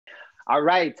All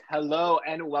right. Hello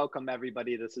and welcome,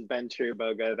 everybody. This is Ben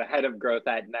Chiriboga, the head of growth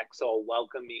at Nexl,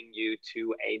 welcoming you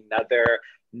to another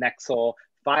Nexl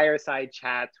Fireside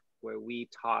Chat where we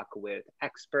talk with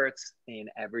experts in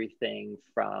everything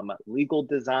from legal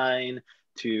design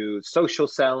to social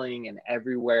selling and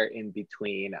everywhere in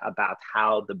between about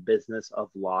how the business of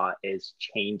law is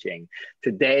changing.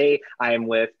 Today, I am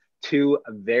with two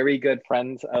very good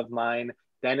friends of mine,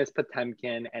 Denis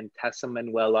Potemkin and Tessa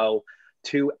Manuello.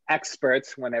 Two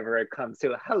experts whenever it comes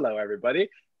to, hello everybody,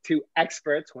 two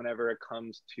experts whenever it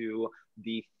comes to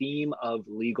the theme of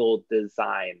legal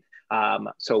design.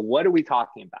 So what are we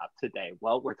talking about today?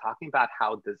 Well, we're talking about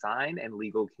how design and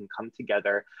legal can come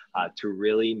together to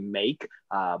really make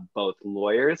both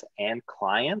lawyers and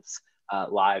clients'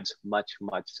 lives much,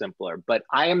 much simpler. But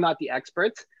I am not the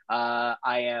expert. I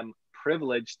am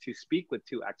privileged to speak with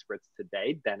two experts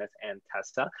today, Denis and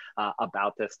Tessa,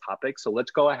 about this topic. So let's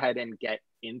go ahead and get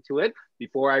into it.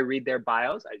 Before I read their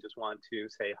bios, I just want to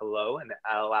say hello and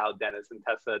allow Denis and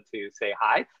Tessa to say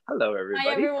hi. Hello, everybody.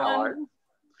 Hi, everyone. How are you?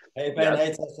 Hey, Ben. Yes.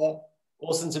 Hey, Tessa.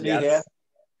 Awesome to be here.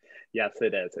 Yes,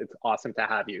 it is. It's awesome to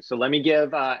have you. So let me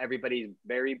give everybody a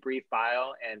very brief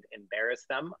bio and embarrass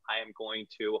them. I am going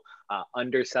to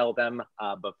undersell them,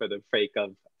 but for the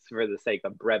sake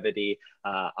of brevity,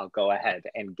 I'll go ahead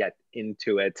and get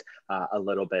into it a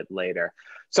little bit later.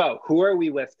 So who are we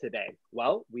with today?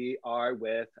 Well, we are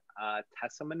with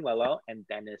Tessa Manuello and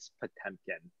Denis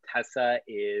Potemkin. Tessa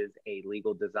is a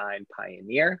legal design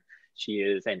pioneer. She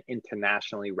is an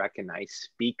internationally recognized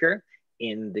speaker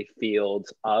in the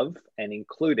fields of and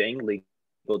including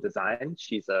legal design.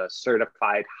 She's a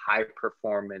certified high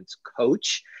performance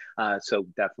coach. So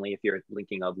definitely if you're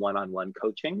thinking of one-on-one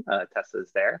coaching,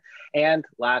 Tessa's there. And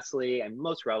lastly, and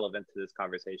most relevant to this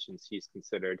conversation, she's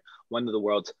considered one of the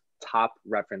world's top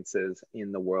references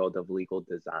in the world of legal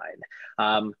design.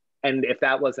 And if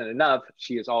that wasn't enough,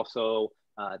 she is also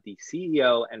the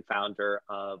CEO and founder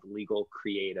of Legal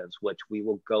Creatives, which we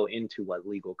will go into what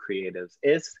Legal Creatives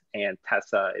is, and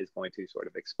Tessa is going to sort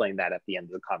of explain that at the end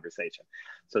of the conversation.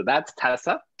 So that's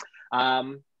Tessa.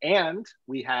 And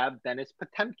we have Denis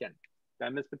Potemkin.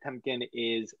 Denis Potemkin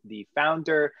is the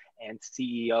founder and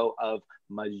CEO of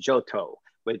Majoto,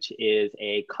 which is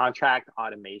a contract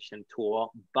automation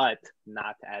tool, but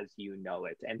not as you know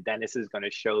it. And Denis is going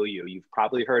to show you. You've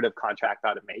probably heard of contract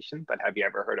automation, but have you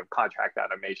ever heard of contract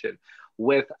automation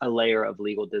with a layer of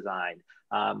legal design?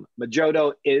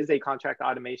 Majoto is a contract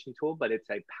automation tool, but it's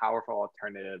a powerful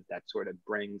alternative that sort of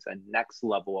brings a next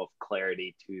level of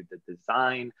clarity to the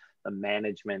design, the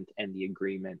management, and the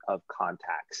agreement of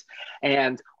contacts.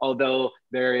 And although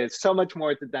there is so much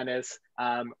more to Denis,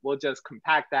 we'll just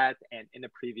compact that. And in a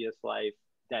previous life,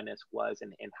 Denis was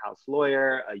an in-house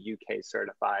lawyer, a UK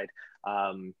certified,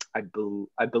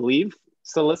 I believe,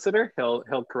 solicitor.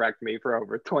 He'll correct me, for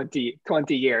over 20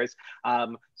 years.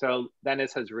 So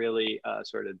Denis has really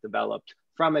sort of developed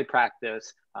from a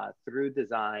practice through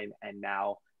design, and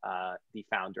now the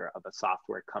founder of a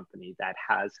software company that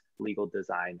has legal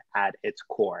design at its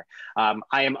core.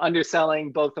 I am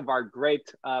underselling both of our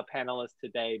great panelists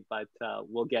today, but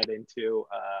we'll get into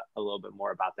a little bit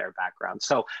more about their background.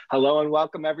 So hello and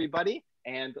welcome, everybody.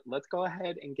 And let's go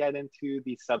ahead and get into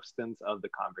the substance of the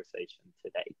conversation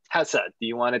today. Tessa, do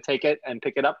you want to take it and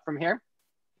pick it up from here?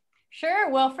 Sure.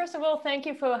 Well, first of all, thank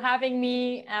you for having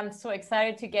me. I'm so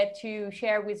excited to get to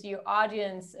share with your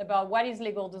audience about what is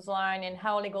legal design and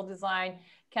how legal design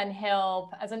can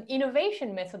help as an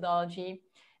innovation methodology.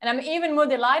 And I'm even more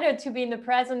delighted to be in the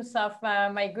presence of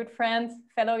my good friend,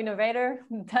 fellow innovator,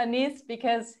 Denis,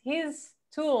 because his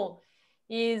tool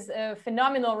is a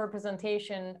phenomenal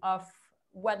representation of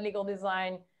what legal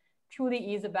design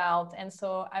truly is about. And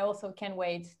so I also can't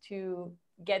wait to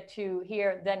get to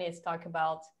hear Denis talk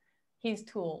about his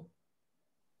tool.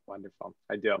 Wonderful.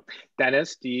 I do.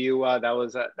 Denis, do you that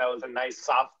was a nice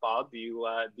softball. Do you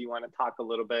want to talk a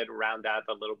little bit, round out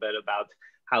a little bit about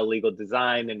how legal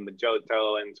design and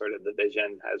Majoto and sort of the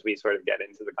vision as we sort of get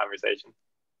into the conversation?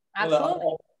 Absolutely.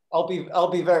 Well,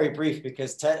 I'll be very brief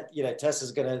because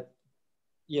Tessa's going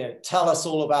to tell us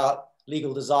all about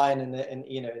legal design in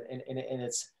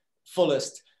its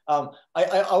fullest. I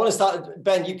want to start.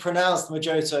 Ben, you pronounced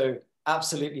Majoto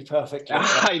absolutely perfectly.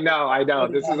 I know.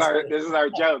 This is our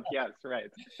joke. Yes,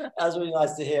 right. That's really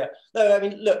nice to hear. No, I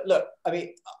mean, look. I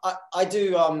mean, I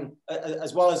do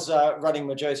as well as running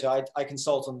Majoto. I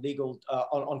consult on legal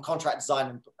on contract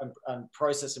design and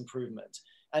process improvement,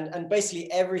 and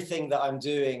basically everything that I'm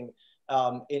doing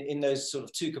in those sort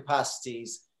of two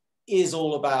capacities is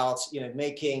all about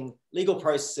making legal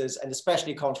processes and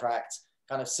especially contracts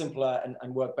kind of simpler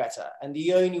and work better. And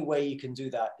the only way you can do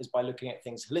that is by looking at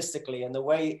things holistically. And the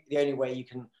only way you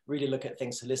can really look at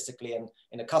things holistically and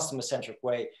in a customer-centric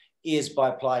way is by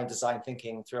applying design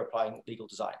thinking through applying legal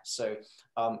design. So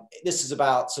this is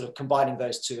about sort of combining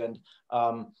those two, and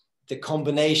the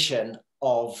combination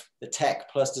of the tech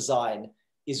plus design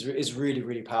is really,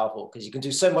 really powerful, because you can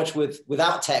do so much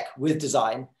without tech with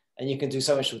design, and you can do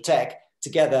so much with tech.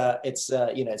 Together, it's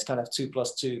it's kind of 2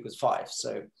 + 2 = 5.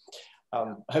 So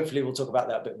hopefully we'll talk about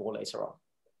that a bit more later on.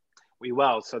 We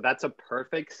will. So that's a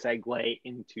perfect segue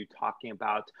into talking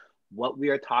about what we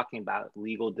are talking about,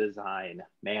 legal design.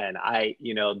 Man,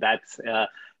 that's,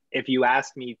 if you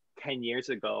asked me 10 years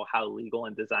ago how legal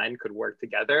and design could work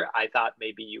together, I thought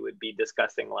maybe you would be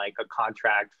discussing like a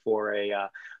contract for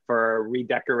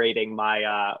redecorating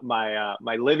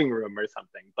my living room or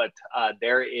something. But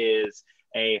there is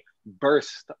a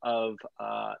burst of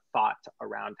thought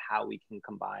around how we can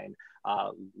combine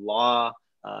law,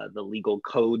 the legal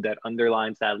code that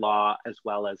underlines that law, as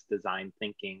well as design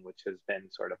thinking, which has been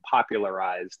sort of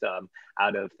popularized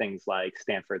out of things like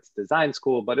Stanford's design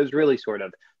school, but has really sort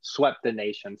of swept the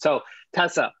nation. So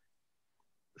Tessa,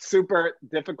 super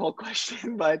difficult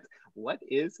question, but what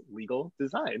is legal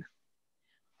design?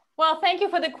 Well, thank you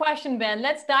for the question, Ben.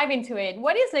 Let's dive into it.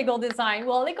 What is legal design?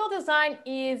 Well, legal design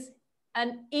is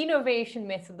an innovation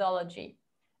methodology.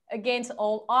 Against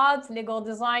all odds, legal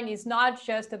design is not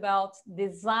just about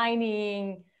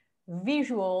designing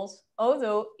visuals,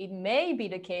 although it may be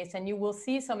the case, and you will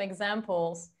see some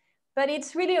examples, but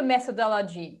it's really a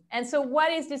methodology. And so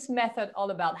what is this method all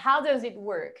about? How does it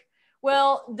work?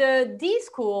 Well, the D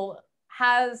School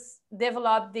has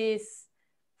developed this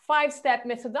 5-step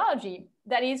methodology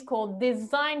that is called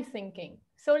design thinking.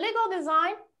 So legal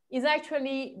design is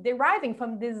actually deriving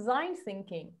from design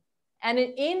thinking. And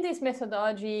in this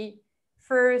methodology,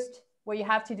 first, what you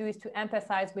have to do is to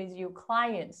empathize with your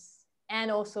clients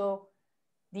and also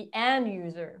the end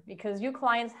user, because your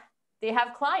clients, they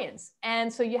have clients.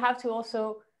 And so you have to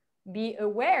also be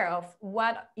aware of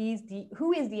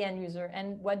who is the end user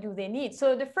and what do they need.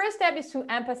 So the first step is to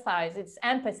empathize. It's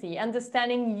empathy,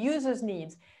 understanding users'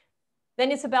 needs.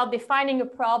 Then it's about defining a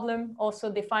problem,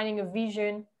 also defining a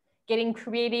vision, getting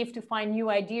creative to find new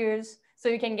ideas, so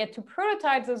you can get to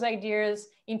prototype those ideas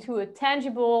into a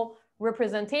tangible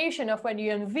representation of what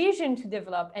you envision to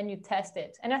develop, and you test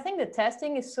it. And I think the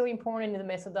testing is so important in the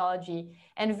methodology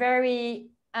and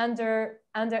very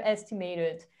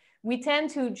underestimated. We tend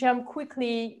to jump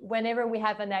quickly whenever we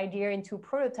have an idea into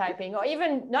prototyping, or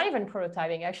even not even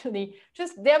prototyping, actually,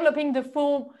 just developing the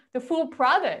full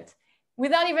product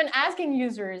without even asking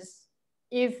users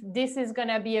if this is going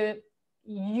to be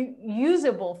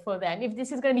usable for them, if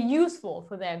this is going to be useful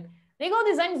for them. Legal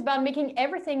design is about making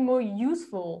everything more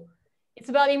useful. It's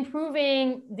about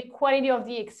improving the quality of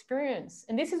the experience.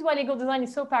 And this is why legal design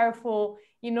is so powerful,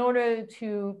 in order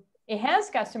to enhance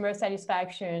customer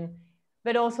satisfaction,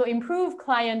 but also improve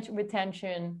client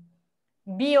retention,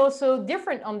 be also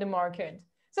different on the market.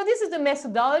 So this is the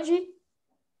methodology.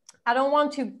 I don't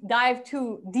want to dive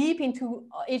too deep into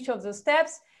each of the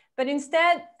steps, but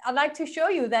instead, I'd like to show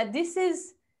you that this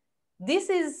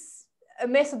is a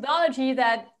methodology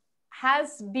that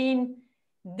has been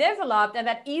developed and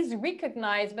that is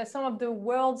recognized by some of the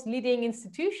world's leading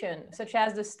institutions, such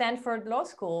as the Stanford Law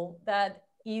School, that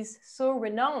is so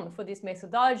renowned for this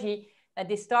methodology that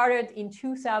they started in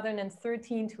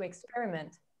 2013 to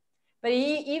experiment. But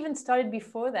it even started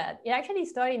before that. It actually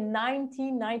started in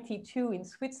 1992 in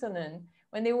Switzerland,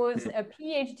 when there was a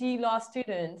PhD law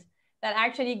student that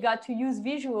actually got to use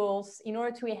visuals in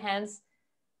order to enhance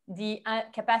the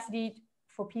capacity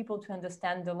for people to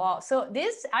understand the law. So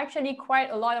there's actually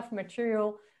quite a lot of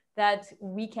material that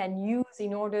we can use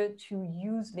in order to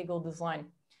use legal design.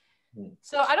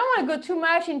 So I don't want to go too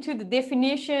much into the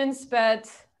definitions, but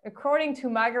according to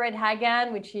Margaret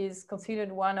Hagan, which is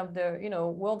considered one of the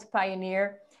world's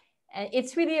pioneer, and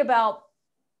it's really about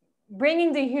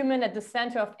bringing the human at the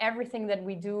center of everything that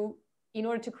we do in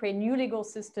order to create new legal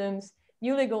systems,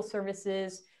 new legal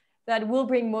services that will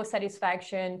bring more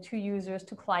satisfaction to users,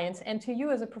 to clients, and to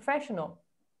you as a professional.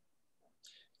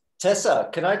 Tessa,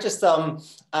 can I just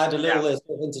add a little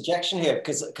interjection here?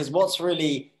 Because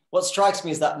what strikes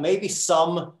me is that maybe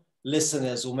some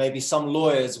listeners or maybe some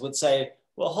lawyers would say,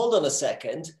 well, hold on a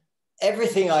second,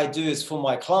 everything I do is for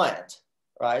my client,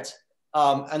 right?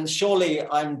 And surely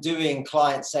I'm doing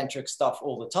client-centric stuff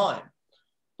all the time.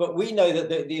 But we know that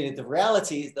the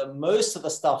reality is that most of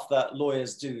the stuff that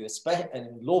lawyers do, especially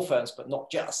in law firms, but not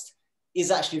just,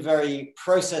 is actually very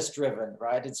process-driven,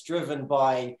 right? It's driven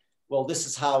by, well, this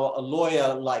is how a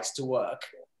lawyer likes to work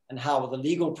and how the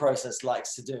legal process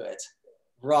likes to do it.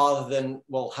 rather than,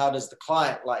 well, how does the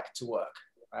client like to work,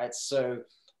 right? So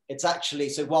it's actually,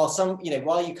 so while some, you know,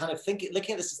 while you kind of think,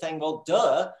 looking at this and saying, well,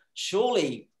 duh,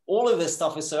 surely all of this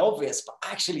stuff is so obvious, but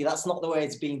actually that's not the way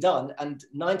it's being done. And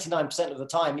 99% of the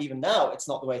time, even now, it's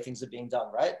not the way things are being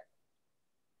done, right?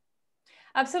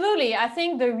 Absolutely. I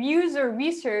think the user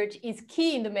research is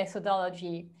key in the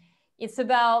methodology. It's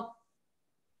about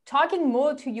talking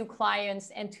more to your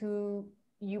clients and to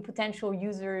you potential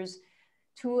users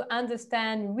to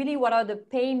understand really what are the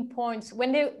pain points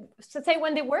when they, so say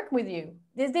when they work with you.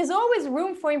 There's always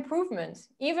room for improvement,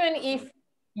 even if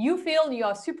you feel you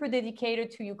are super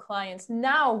dedicated to your clients.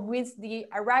 Now, with the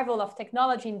arrival of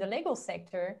technology in the legal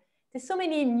sector, there's so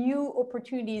many new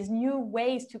opportunities, new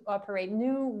ways to operate,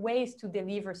 new ways to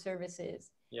deliver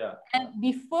services. Yeah. And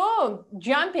before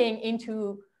jumping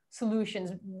into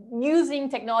solutions, using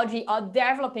technology or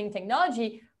developing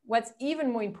technology, what's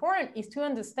even more important is to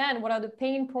understand what are the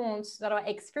pain points that are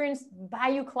experienced by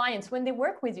your clients when they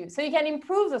work with you. So you can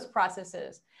improve those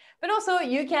processes, but also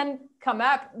you can come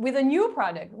up with a new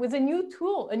product, with a new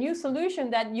tool, a new solution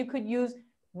that you could use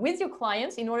with your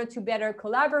clients in order to better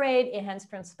collaborate, enhance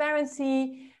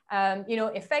transparency,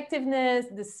 effectiveness,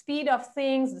 the speed of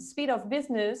things, the speed of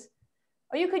business,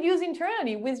 or you could use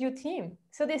internally with your team.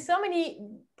 So there's so many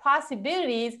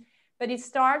possibilities, but it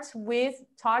starts with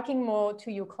talking more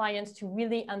to your clients to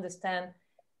really understand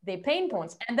their pain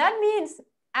points. And that means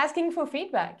asking for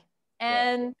feedback.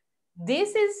 And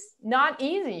this is not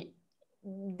easy.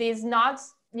 There's not,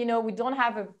 we don't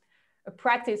have a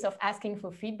practice of asking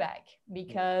for feedback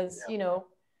because,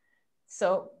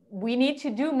 so we need to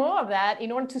do more of that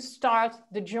in order to start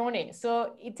the journey.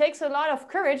 So it takes a lot of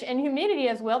courage and humility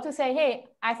as well to say, hey,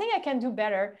 I think I can do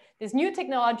better. There's new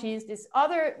technologies, there's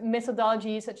other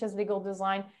methodologies such as legal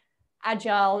design,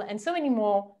 agile, and so many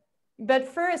more. But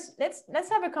first, let's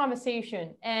have a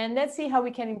conversation and let's see how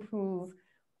we can improve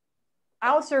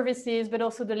our services, but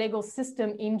also the legal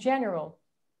system in general.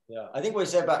 Yeah, I think what you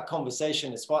said about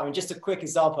conversation is fine. I mean, just a quick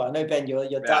example. I know, Ben, you're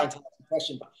dying to ask a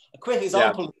question, but a quick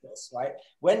example of this, right?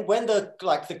 When the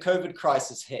COVID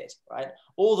crisis hit, right?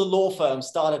 All the law firms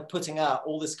started putting out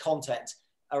all this content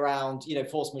around,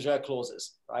 force majeure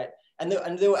clauses, right? And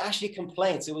there were actually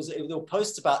complaints. There were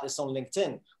posts about this on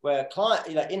LinkedIn where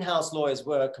in-house lawyers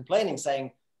were complaining,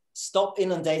 saying, "Stop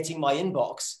inundating my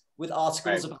inbox with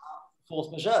articles about force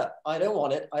majeure. I don't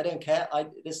want it. I don't care.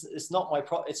 It's not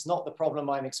it's not the problem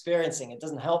I'm experiencing. It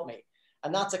doesn't help me."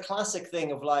 And that's a classic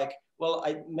thing of like, well,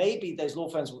 maybe those law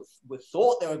firms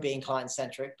thought they were being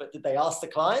client-centric, but did they ask the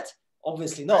client?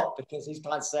 Obviously not, because these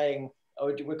clients saying,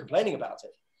 "Oh, we're complaining about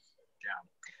it." Yeah,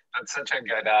 that's such a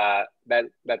good,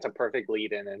 that's a perfect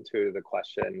lead into the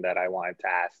question that I wanted to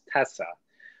ask Tessa,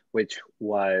 which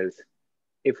was,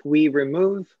 if we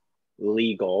remove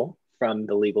legal from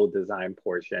the legal design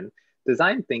portion,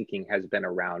 design thinking has been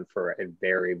around for a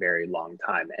very, very long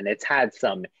time, and it's had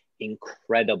some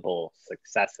incredible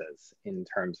successes in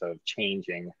terms of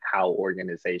changing how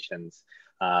organizations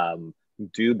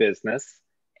do business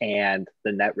and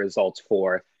the net results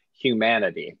for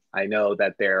humanity. I know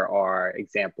that there are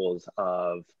examples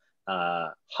of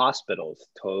hospitals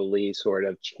totally sort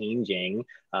of changing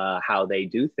how they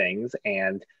do things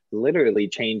and literally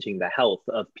changing the health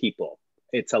of people.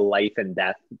 It's a life and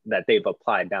death that they've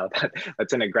applied. Now,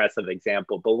 that's an aggressive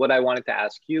example, but what I wanted to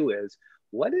ask you is,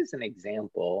 what is an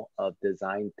example of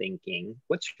design thinking?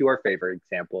 What's your favorite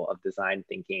example of design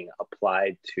thinking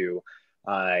applied to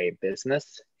a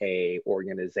business, a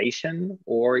organization,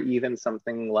 or even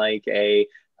something like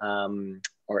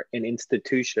or an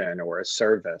institution or a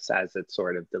service as it's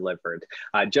sort of delivered,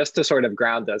 just to sort of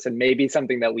ground us, and maybe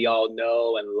something that we all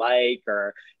know and like,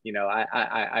 or,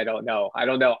 I don't know.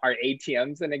 Are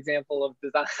ATMs an example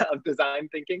of design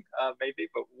thinking? Maybe,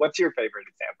 but what's your favorite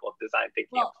example of design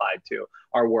thinking applied to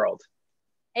our world?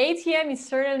 ATM is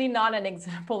certainly not an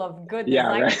example of good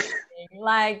design thinking.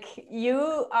 Like,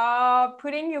 you are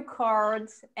putting your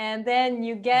cards and then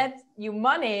you get your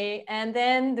money and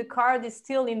then the card is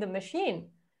still in the machine.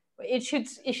 It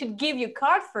should give you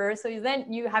card first, so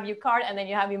then you have your card and then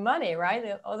you have your money,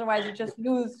 right? Otherwise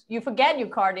you forget your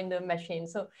card in the machine.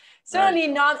 So certainly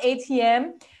not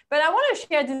ATM. But I want to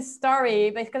share this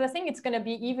story because I think it's going to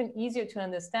be even easier to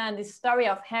understand, this story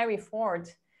of Henry Ford.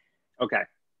 Okay.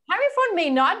 Henry Ford may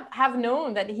not have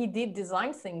known that he did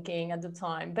design thinking at the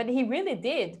time, but he really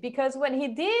did, because when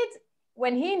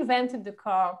he invented the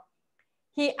car,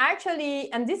 he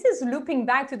actually, and this is looping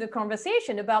back to the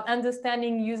conversation about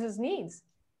understanding users' needs.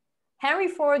 Henry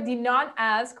Ford did not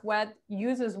ask what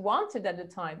users wanted at the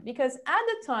time, because at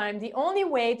the time, the only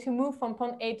way to move from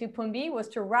point A to point B was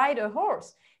to ride a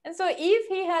horse. And so if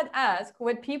he had asked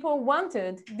what people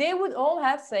wanted, they would all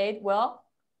have said, well,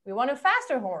 we want a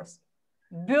faster horse.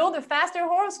 Build a faster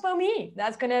horse for me.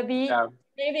 That's going to be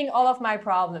saving all of my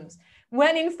problems.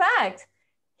 When in fact,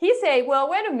 he said, well,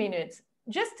 wait a minute.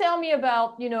 Just tell me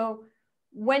about, you know,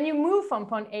 when you move from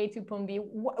point A to point B,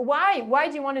 why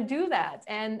do you want to do that?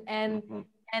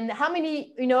 And how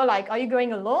many, you know, like, are you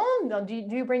going alone? Or do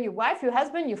you bring your wife, your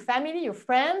husband, your family, your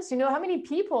friends? You know, how many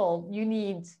people you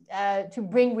need to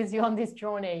bring with you on this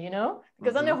journey, you know?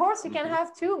 Because on the horse, you can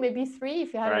have 2, maybe 3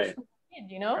 if you have a short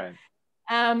kid, you know?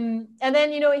 And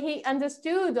then, you know, he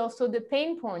understood also the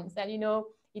pain points that, you know,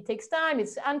 it takes time,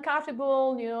 it's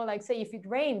uncomfortable, you know, like say if it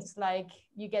rains, like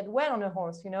you get wet on a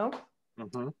horse, you know?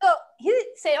 So he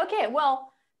said, okay,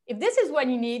 well, if this is what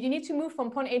you need to move from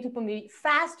point A to point B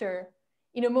faster,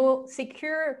 in a more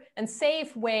secure and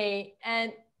safe way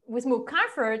and with more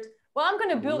comfort. Well, I'm going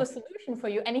to build a solution for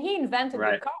you. And he invented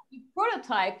the car. He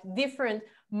prototyped different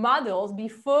models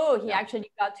before he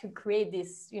actually got to create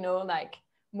this, you know, like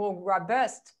more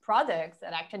robust product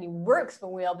that actually works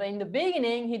for wheel. But in the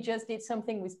beginning, he just did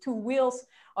something with 2 wheels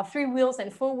or 3 wheels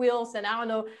and 4 wheels and I don't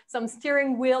know, some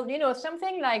steering wheel, you know,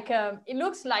 something like, it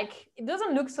looks like, it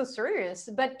doesn't look so serious,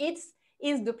 but it's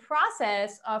the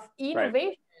process of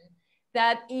innovation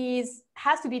that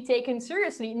has to be taken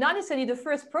seriously, not necessarily the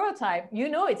first prototype, you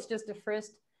know, it's just the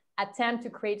first attempt to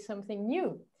create something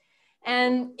new.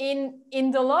 And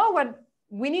in the law, what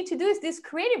we need to do is this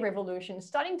creative revolution,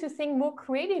 starting to think more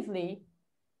creatively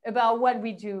about what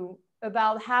we do,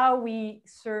 about how we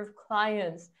serve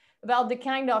clients, about the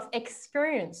kind of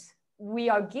experience we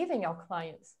are giving our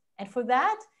clients. And for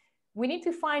that, we need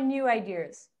to find new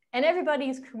ideas. And everybody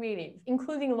is creative,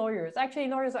 including lawyers. Actually,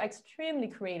 lawyers are extremely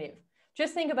creative.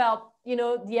 Just think about, you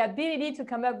know, the ability to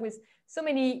come up with so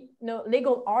many, you know,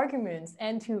 legal arguments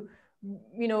and to,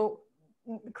 you know,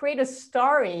 create a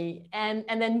story and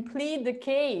then plead the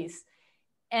case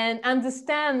and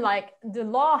understand like the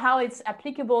law, how it's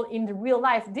applicable in the real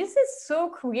life. This is so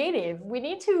creative. We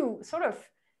need to sort of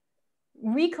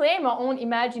reclaim our own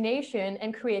imagination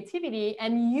and creativity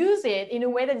and use it in a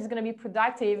way that is going to be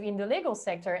productive in the legal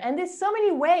sector. And there's so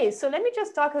many ways. So let me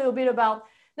just talk a little bit about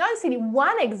not necessarily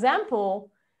one example,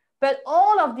 but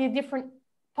all of the different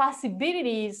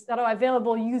possibilities that are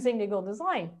available using legal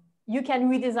design. You can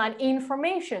redesign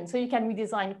information, so you can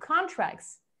redesign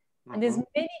contracts. And there's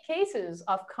many cases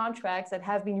of contracts that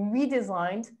have been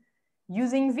redesigned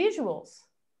using visuals.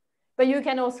 But you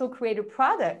can also create a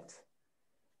product.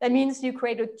 That means you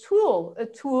create a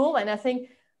tool, and I think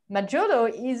Manuello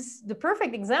is the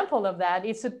perfect example of that.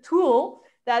 It's a tool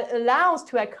that allows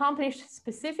to accomplish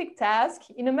specific tasks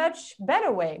in a much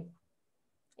better way,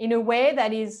 in a way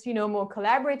that is, you know, more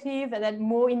collaborative and that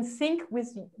more in sync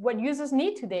with what users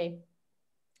need today.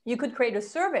 You could create a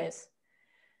service.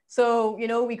 So, you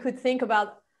know, we could think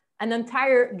about an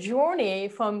entire journey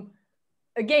from,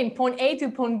 again, point A to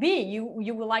point B.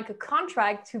 You would like a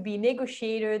contract to be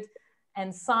negotiated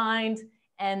and signed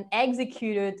and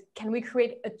executed. Can we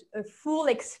create a full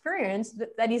experience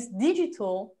that is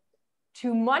digital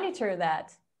to monitor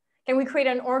that? Can we create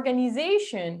an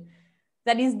organization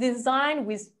that is designed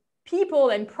with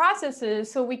people and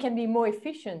processes so we can be more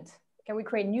efficient? Can we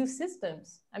create new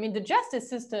systems? I mean, the justice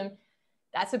system,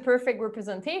 that's a perfect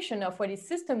representation of what is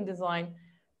system design,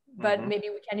 but maybe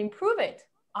we can improve it,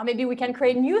 or maybe we can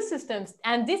create new systems.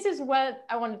 And this is what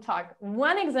I want to talk.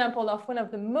 One example of one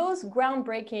of the most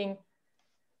groundbreaking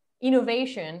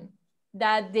innovation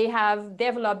that they have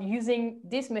developed using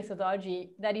this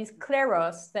methodology, that is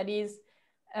Kleros, that is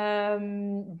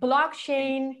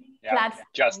blockchain platform.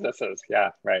 Justices,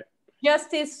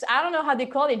 Justice, I don't know how they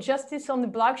call it, justice on the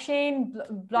blockchain,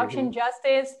 blockchain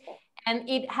justice. And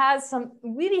it has some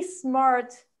really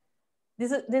smart,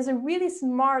 there's a really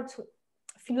smart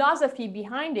philosophy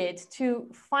behind it to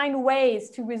find ways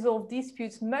to resolve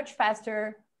disputes much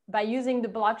faster by using the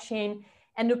blockchain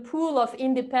and a pool of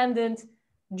independent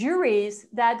juries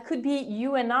that could be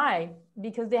you and I,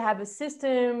 because they have a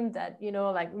system that, you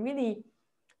know, like really,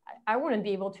 I wouldn't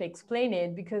be able to explain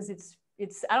it because it's,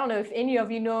 I don't know if any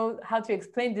of you know how to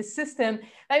explain the system.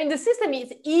 I mean, the system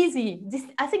is easy.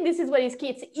 I think this is what is key.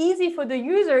 It's easy for the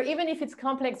user, even if it's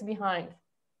complex behind,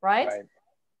 right?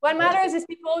 What matters is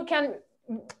people can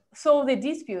solve the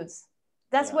disputes.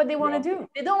 That's what they want to do.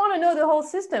 They don't want to know the whole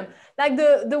system. Like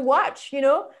the watch, you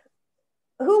know,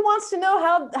 who wants to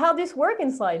know how this works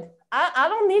inside? I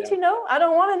don't need to know. I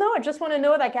don't want to know. I just want to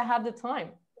know like I have the time.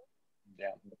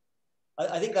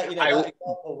 I think that, you know, that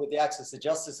example with the access to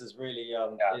justice is really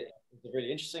is a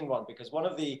really interesting one, because one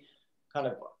of the kind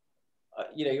of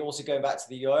you're also going back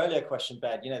to your earlier question,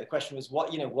 Ben. The question was why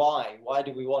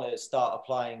do we want to start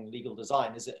applying legal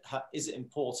design? Is it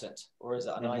important, or is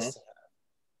it a nice to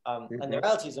have? And the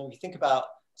reality is, when we think about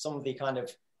some of the kind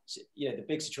of the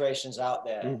big situations out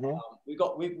there,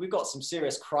 we've got some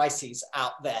serious crises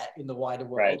out there in the wider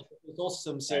world. Right. There's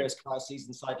also some serious crises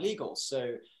inside legal.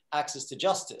 So access to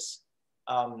justice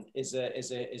is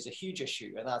a huge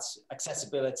issue, and that's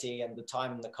accessibility and the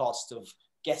time and the cost of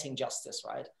getting justice,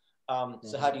 right?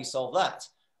 So how do you solve that?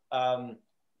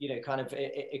 Kind of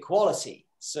equality.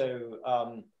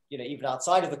 So, even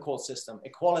outside of the court system,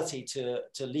 equality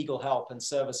to legal help and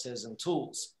services and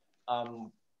tools,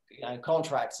 and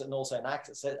contracts, and also an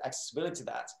accessibility to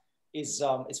that is,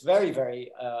 it's very,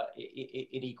 very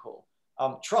unequal.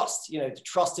 Trust, the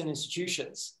trust in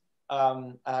institutions,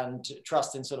 and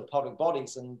trust in sort of public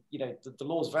bodies. And, the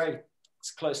law is very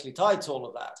closely tied to all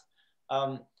of that.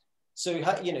 So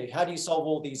how do you solve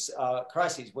all these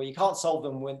crises? Well, you can't solve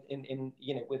them with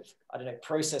I don't know,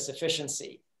 process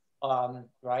efficiency,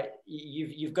 right?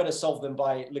 You've got to solve them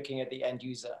by looking at the end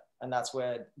user, and that's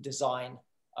where design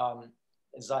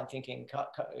thinking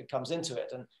comes into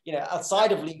it. And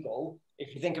outside of legal,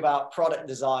 if you think about product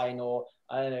design, or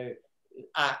I don't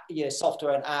know,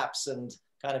 software and apps and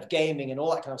kind of gaming and all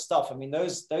that kind of stuff. I mean,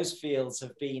 those fields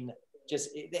have been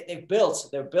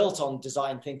they're built on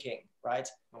design thinking, right?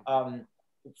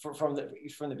 From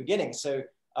the beginning. So,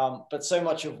 but so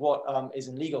much of what is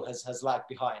in legal has lagged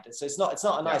behind. And so it's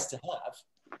not a nice to have.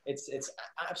 It's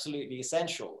absolutely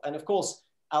essential. And of course,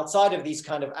 outside of these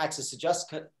kind of access to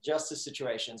justice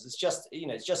situations, it's just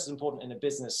as important in a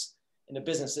business to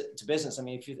business. I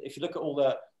mean, if you look at all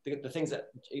the things that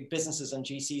businesses and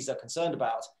GCs are concerned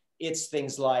about, it's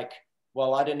things like,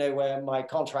 well, I don't know where my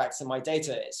contracts and my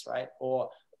data is, right? Or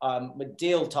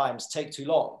deal times take too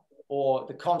long, or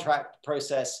the contract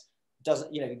process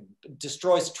doesn't,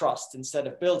 destroys trust instead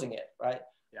of building it, right?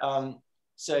 Yes.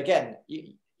 So again,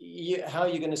 how are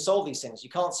you going to solve these things? You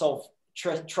can't solve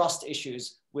trust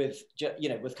issues with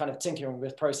kind of tinkering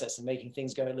with process and making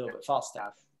things go a little bit faster.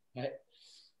 Right?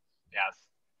 Yes.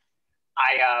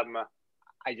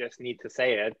 I just need to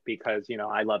say it because,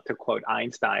 I love to quote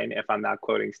Einstein if I'm not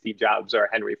quoting Steve Jobs or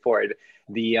Henry Ford.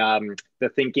 The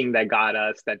thinking that got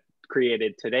us, that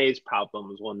created today's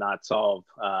problems, will not solve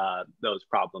those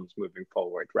problems moving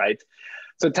forward, right?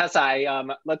 So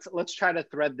Tessa, let's try to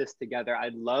thread this together. I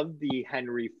love the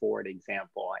Henry Ford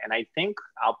example, and I think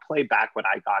I'll play back what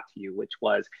I got to you, which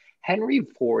was Henry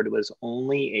Ford was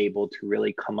only able to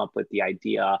really come up with the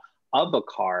idea of a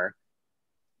car,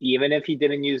 even if he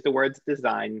didn't use the words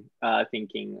design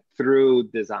thinking, through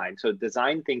design. So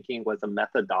design thinking was a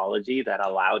methodology that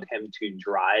allowed him to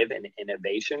drive an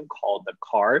innovation called the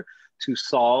car to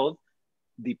solve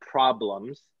the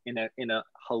problems in a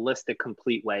holistic,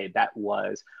 complete way that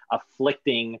was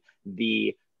afflicting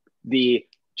the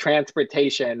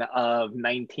transportation of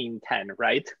 1910,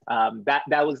 right?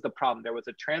 That was the problem. There was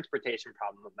a transportation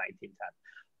problem of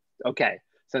 1910. Okay,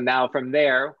 so now from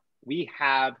there, we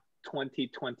have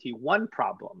 2021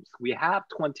 problems. We have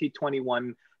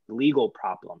 2021 legal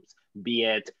problems, be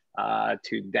it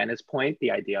to Denis' point,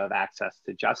 the idea of access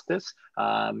to justice,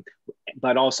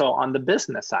 but also on the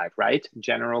business side, right?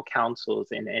 General counsels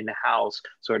in-house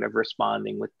sort of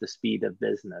responding with the speed of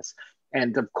business.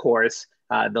 And of course,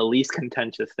 the least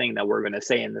contentious thing that we're going to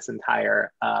say in this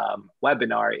entire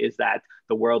webinar is that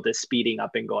the world is speeding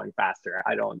up and going faster.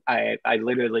 I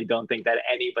literally don't think that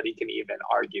anybody can even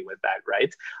argue with that,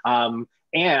 right?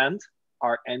 And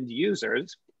our end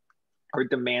users are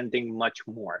demanding much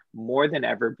more than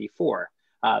ever before,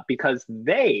 because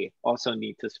they also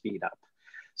need to speed up.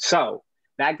 So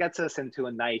that gets us into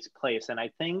a nice place. And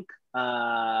I think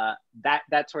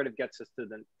that sort of gets us to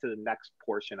the next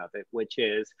portion of it, which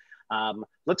is,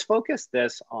 let's focus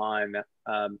this on,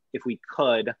 if we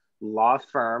could, law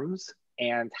firms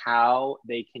and how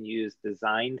they can use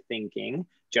design thinking,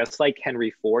 just like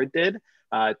Henry Ford did,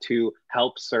 to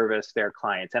help service their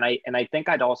clients. And I think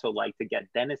I'd also like to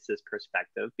get Denis's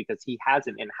perspective, because he has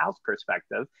an in-house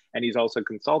perspective and he's also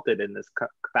consulted in this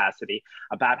capacity,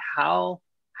 about how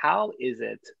is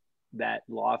it that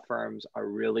law firms are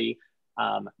really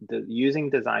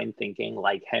using design thinking,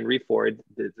 like Henry Ford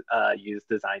used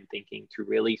design thinking to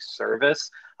really service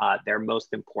their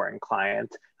most important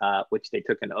client, which they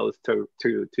took an oath to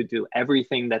do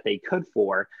everything that they could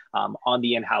for, on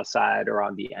the in-house side or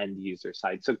on the end user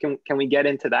side. So can we get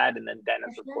into that? And then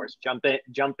Denis, of course, jump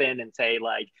in and say,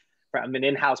 like, from an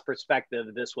in-house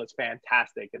perspective, this was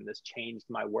fantastic and this changed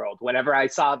my world. Whenever I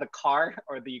saw the car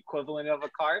or the equivalent of a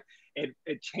car,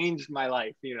 it changed my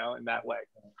life, in that way.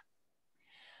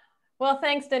 Well,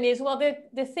 thanks, Denis. Well,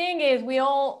 the thing is, we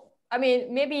all, I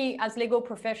mean, maybe as legal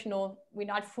professional, we're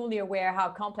not fully aware how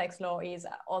complex law is,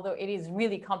 although it is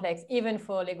really complex, even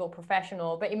for a legal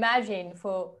professional. But imagine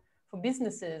for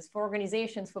businesses, for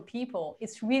organizations, for people,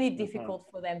 it's really difficult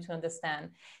for them to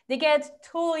understand. They get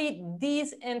totally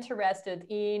disinterested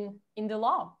in the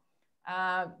law.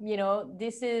 You know,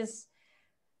 this is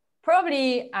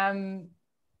probably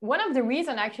one of the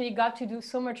reasons I actually got to do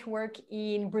so much work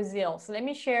in Brazil. So let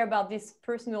me share about this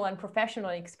personal and professional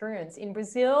experience. In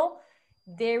Brazil,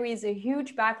 there is a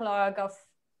huge backlog of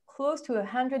close to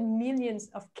 100 million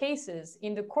of cases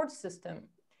in the court system.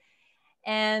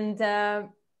 And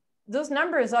those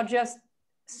numbers are just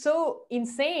so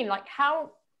insane. Like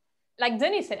how, like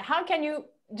Denis said, how can you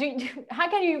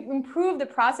improve the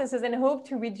processes and hope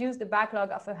to reduce the backlog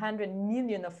of 100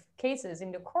 million of cases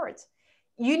in the courts?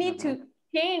 You need to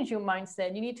change your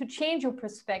mindset. You need to change your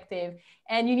perspective,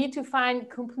 and you need to find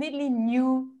completely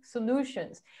new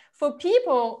solutions for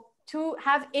people to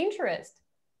have interest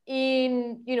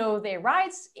in, you know, their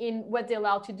rights, in what they're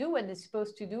allowed to do, what they're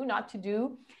supposed to do, not to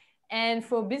do, and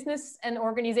for business and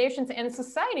organizations and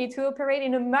society to operate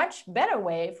in a much better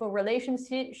way, for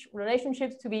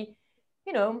relationships to be,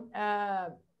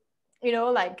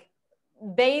 like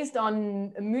based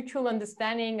on a mutual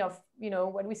understanding of, you know,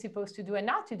 what we're supposed to do and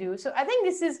not to do. So I think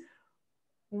this is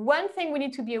one thing we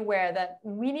need to be aware, that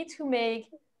we need to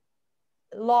make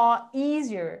law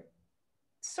easier,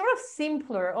 sort of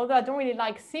simpler, although I don't really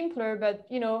like simpler, but,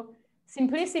 you know,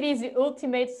 simplicity is the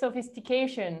ultimate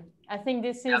sophistication. I think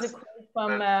this is a quote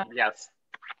from yes,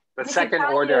 the second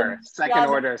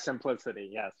order simplicity.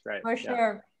 Yes, right. For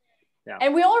sure. Yeah.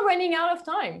 And we're all running out of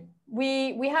time.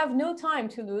 We have no time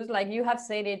to lose. Like you have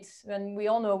said it, and we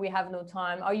all know we have no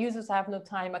time. Our users have no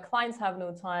time. Our clients have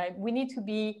no time. We need to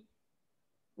be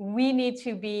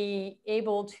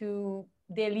able to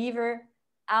deliver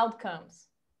outcomes.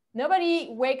 Nobody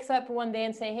wakes up one day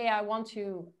and say, hey, I want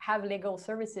to have legal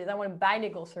services. I want to buy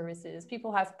legal services.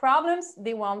 People have problems.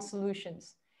 They want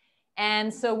solutions.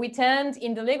 And so we tend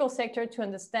in the legal sector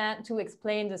to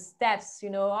explain the steps, you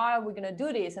know, we're going to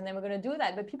do this and then we're going to do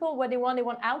that. But people, what they want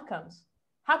outcomes.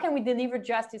 How can we deliver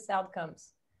justice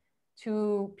outcomes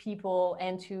to people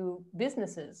and to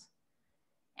businesses?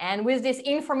 And with this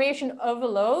information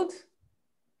overload,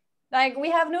 like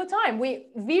we have no time.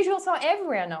 Visuals are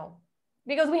everywhere now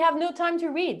because we have no time to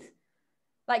read.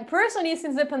 Like personally,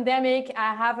 since the pandemic,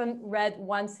 I haven't read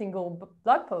one single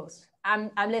blog post.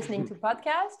 I'm listening to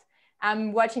podcasts.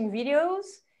 I'm watching videos.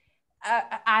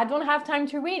 I don't have time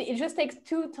to read. It just takes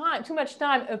too much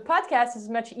time. A podcast is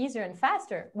much easier and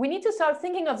faster. We need to start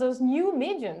thinking of those new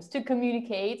mediums to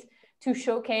communicate, to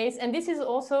showcase. And this is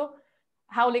also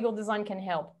how legal design can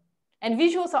help. And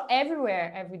visuals are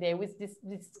everywhere every day with this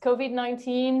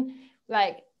COVID-19.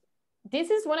 Like,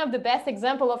 this is one of the best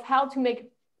examples of how to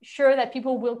make sure that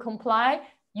people will comply.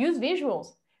 Use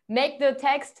visuals. Make the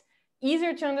text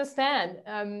easier to understand,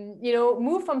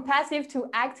 move from passive to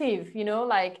active,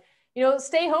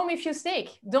 stay home if you're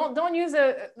sick. Don't use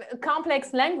a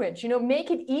complex language, make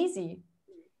it easy.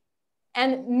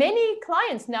 And many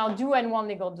clients now do and want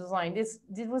legal design. This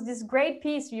was this great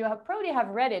piece, you probably have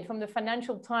read it, from the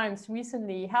Financial Times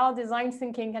recently, how design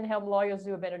thinking can help lawyers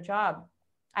do a better job.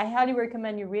 I highly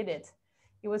recommend you read it.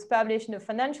 It was published in the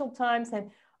Financial Times, and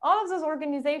all of those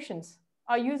organizations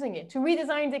are using it to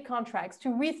redesign their contracts, to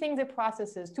rethink their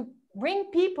processes, to bring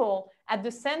people at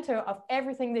the center of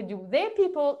everything they do, their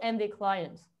people and their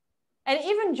clients. And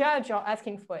even judges are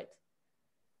asking for it.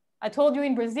 I told you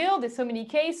in Brazil, there's so many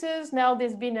cases. Now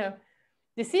there's been a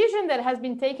decision that has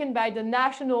been taken by the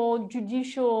National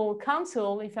Judicial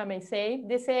Council, if I may say.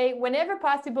 They say, whenever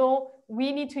possible,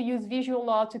 we need to use visual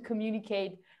law to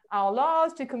communicate our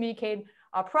laws, to communicate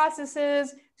our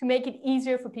processes, to make it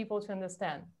easier for people to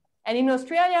understand. And in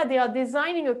Australia, they are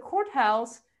designing a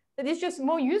courthouse that is just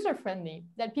more user-friendly,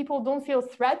 that people don't feel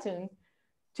threatened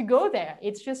to go there.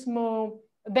 It's just a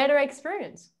better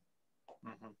experience.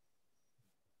 Mm-hmm.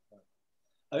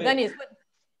 Denis,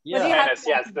 Denis,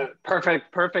 yes, the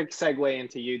perfect segue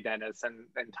into you, Denis, and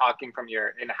talking from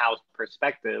your in-house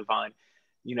perspective on,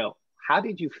 how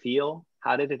did you feel?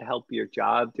 How did it help your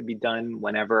job to be done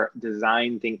whenever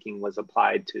design thinking was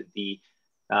applied to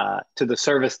the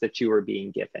service that you were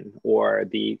being given, or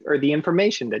the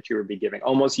information that you were being given,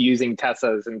 almost using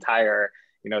Tessa's entire,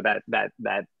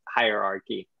 that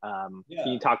hierarchy. Can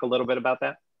you talk a little bit about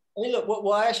that? I mean, look,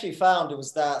 what I actually found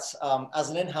was that as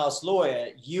an in-house lawyer,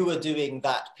 you were doing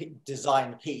that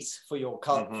design piece for your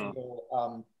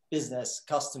business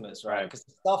customers, right? Because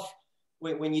the stuff,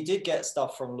 when you did get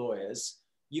stuff from lawyers,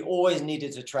 you always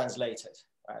needed to translate it,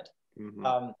 right?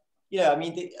 Mm-hmm.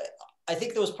 I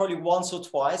think there was probably once or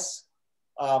twice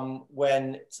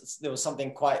when there was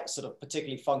something quite sort of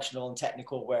particularly functional and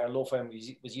technical where a law firm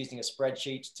was using a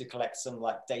spreadsheet to collect some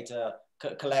like data,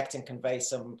 collect and convey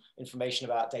some information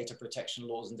about data protection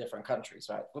laws in different countries,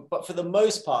 right? But for the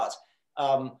most part,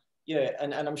 you know,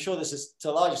 and I'm sure this is,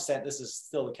 to a large extent, this is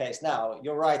still the case now,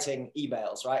 you're writing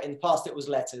emails, right? In the past it was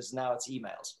letters, now it's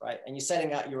emails, right? And you're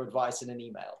sending out your advice in an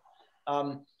email.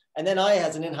 And then I,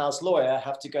 as an in-house lawyer,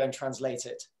 have to go and translate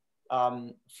it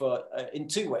in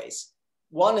two ways.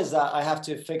 One is that I have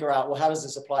to figure out, well, how does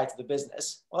this apply to the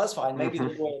business? Well, that's fine. Maybe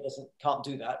the lawyer can't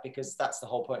do that because that's the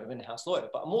whole point of in-house lawyer.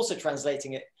 But I'm also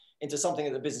translating it into something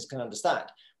that the business can understand,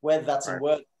 whether that's in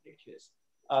words or pictures.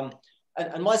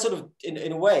 And my sort of,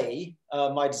 in a way,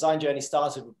 my design journey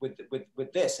started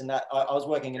with this, in that I was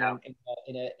working in a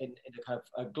kind of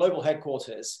a global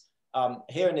headquarters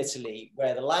here in Italy,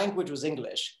 where the language was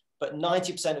English, but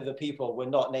 90% of the people were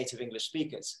not native English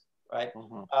speakers. Right.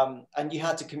 And you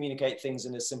had to communicate things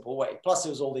in a simple way. Plus, there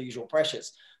was all the usual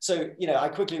pressures. So, you know, I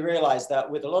quickly realized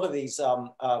that with a lot of these,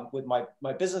 with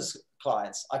my business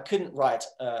clients, I couldn't write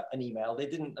an email. They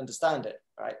didn't understand it.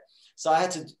 Right. So I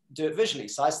had to do it visually.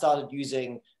 So I started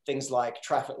using things like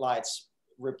traffic lights,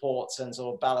 reports, and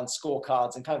sort of balanced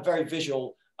scorecards, and kind of very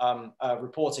visual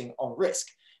reporting on risk.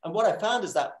 And what I found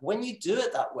is that when you do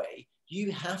it that way,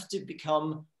 you have to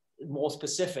become more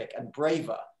specific and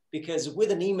braver. Because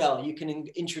with an email, you can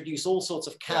introduce all sorts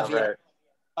of caveat,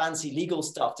 fancy legal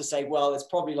stuff to say, well, it's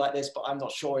probably like this, but I'm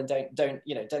not sure, and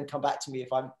don't come back to me if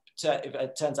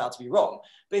it turns out to be wrong.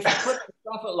 But if you put a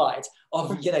traffic light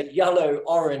of yellow,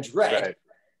 orange, red,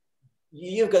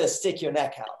 you've got to stick your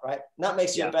neck out, right? And that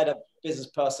makes you a better business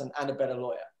person and a better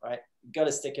lawyer, right? You've got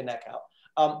to stick your neck out.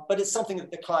 But it's something that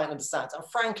the client understands. And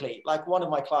frankly, like one of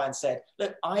my clients said,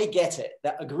 look, I get it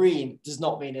that a green does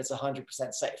not mean it's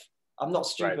 100% safe. I'm not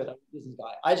stupid. I'm a business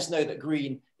guy. I just know that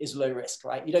green is low risk,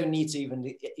 right? You don't need to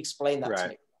even explain that to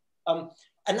me.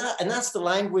 And that's the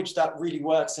language that really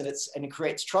works, and it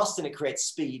creates trust, and it creates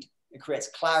speed, it creates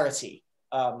clarity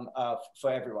for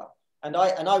everyone. And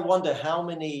I wonder how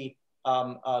many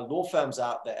law firms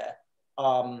out there,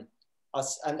 and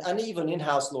even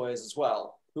in-house lawyers as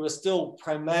well, who are still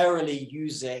primarily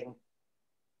using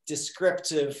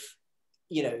descriptive,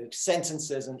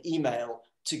 sentences and email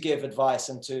to give advice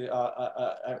and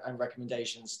and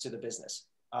recommendations to the business.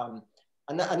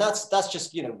 And that's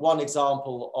just one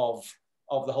example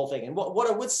of the whole thing. And what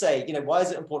I would say, why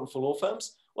is it important for law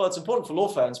firms? Well, it's important for law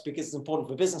firms because it's important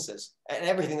for businesses, and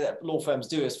everything that law firms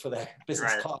do is for their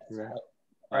business clients.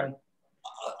 Right.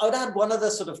 I would add one other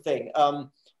sort of thing. I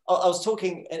was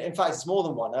talking, in fact, it's more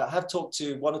than one. I have talked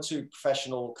to one or two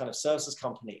professional kind of services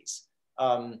companies,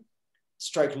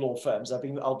 stroke law firms.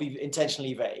 I'll be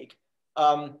intentionally vague.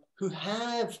 Who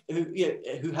have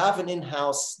an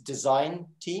in-house design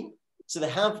team. So they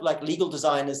have like legal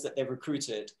designers that they've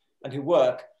recruited and who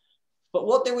work. But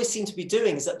what they always seem to be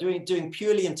doing is that doing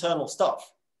purely internal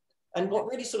stuff. And what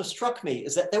really sort of struck me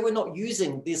is that they were not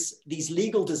using these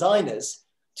legal designers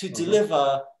to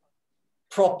deliver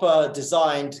proper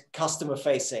designed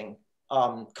customer-facing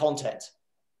content,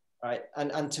 right?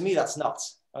 And to me, that's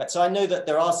nuts. Right? So I know that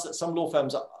there are some law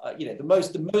firms,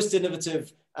 the most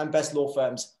innovative and best law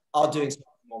firms are doing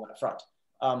something on that front.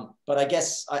 But I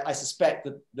guess I suspect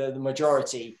that the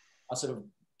majority are sort of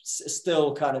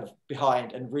still kind of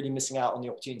behind and really missing out on the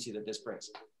opportunity that this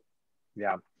brings.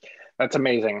 Yeah, that's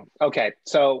amazing. Okay,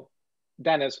 so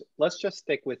Denis, let's just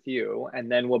stick with you,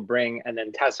 and then and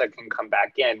then Tessa can come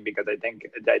back in, because I think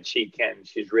that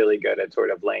she's really good at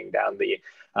sort of laying down the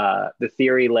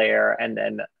theory layer and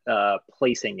then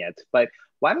placing it. But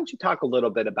why don't you talk a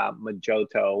little bit about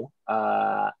Maggiotto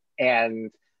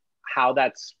and how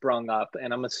that sprung up?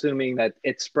 And I'm assuming that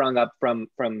it sprung up from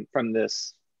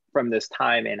this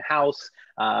time in house,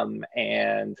 and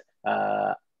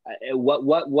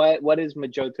what is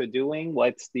Maggiotto doing?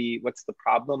 What's the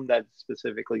problem that's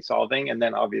specifically solving? And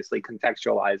then obviously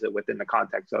contextualize it within the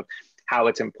context of how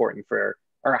it's important or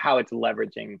how it's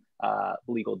leveraging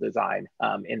legal design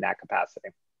in that capacity.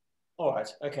 All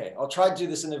right. Okay. I'll try to do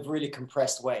this in a really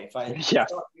compressed way. If I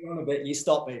start on a bit, you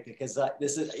stop me, because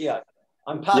this is,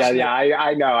 I'm passionate. Yeah.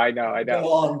 I know.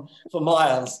 Go on for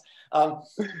miles.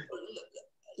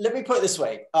 Let me put it this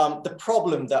way. The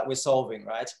problem that we're solving,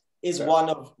 right, is one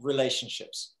of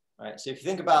relationships, right? So if you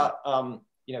think about,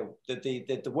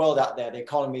 the world out there, the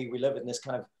economy, we live in this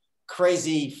kind of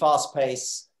crazy,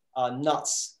 fast-paced,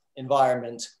 nuts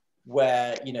environment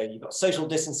where, you've got social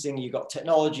distancing, you've got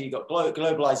technology, you've got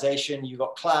globalization, you've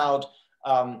got cloud,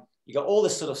 you've got all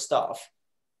this sort of stuff.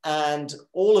 And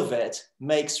all of it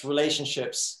makes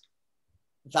relationships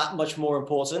that much more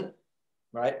important.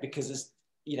 right? Because it's,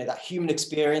 you know, that human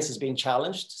experience is being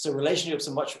challenged. So relationships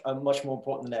are much more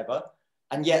important than ever,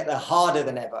 and yet they're harder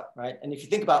than ever, right? And if you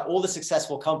think about all the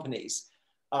successful companies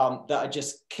that are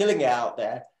just killing it out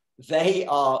there, they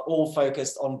are all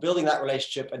focused on building that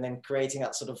relationship and then creating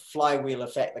that sort of flywheel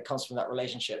effect that comes from that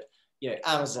relationship. You know,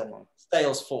 Amazon,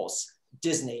 Salesforce,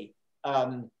 Disney,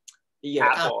 you know,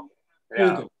 Apple,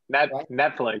 Google, yeah. right?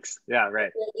 Netflix, yeah,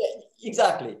 right. Yeah,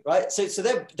 exactly, right. So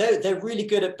they're really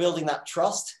good at building that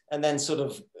trust and then sort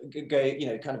of go, you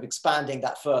know, kind of expanding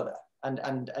that further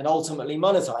and ultimately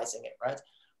monetizing it, right?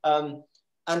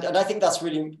 And I think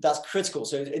that's critical.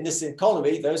 So in this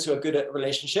economy, those who are good at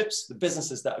relationships, the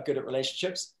businesses that are good at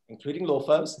relationships, including law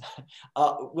firms,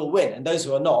 will win, and those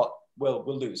who are not will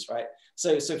lose, right?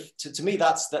 So to me,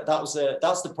 that's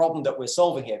the problem that we're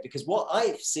solving here. Because what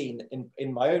I've seen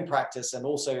in my own practice and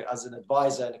also as an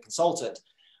advisor and a consultant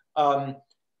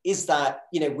is that,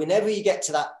 you know, whenever you get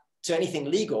to anything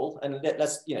legal, and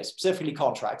let's, you know, specifically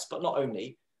contracts, but not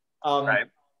only, Right.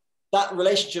 that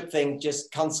relationship thing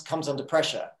just comes under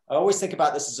pressure. I always think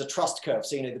about this as a trust curve.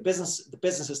 So, you know, the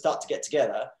businesses start to get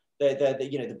together.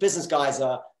 You know, the business guys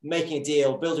are making a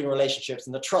deal, building relationships,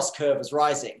 and the trust curve is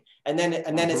rising. And then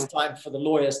it's time for the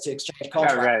lawyers to exchange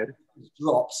contracts. Yeah, right. It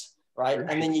drops, right?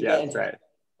 And then you get into it.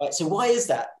 Right. So why is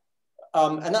that?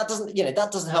 And that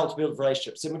doesn't help to build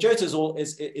relationships. So Mojoto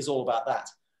is all about that.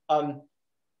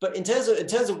 But in terms of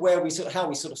how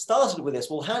we sort of started with this,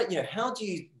 well, how do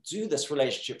you do this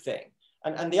relationship thing?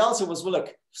 And the answer was, well,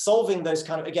 look, solving those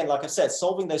kind of, again, like I said,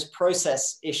 solving those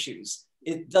process issues,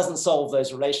 it doesn't solve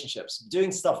those relationships.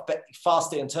 Doing stuff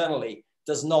faster internally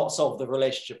does not solve the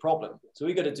relationship problem. So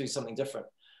we've got to do something different.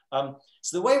 So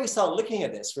the way we started looking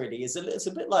at this really is it's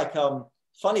a bit like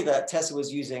funny that Tessa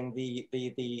was using the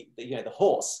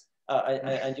horse.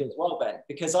 And you as well, Ben,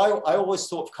 because I always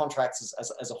thought of contracts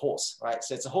as a horse, right?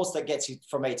 So it's a horse that gets you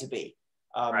from A to B,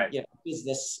 right. You know,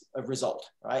 business result,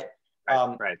 right?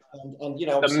 Right. And you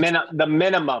know, the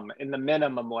minimum in the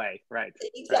minimum way, right?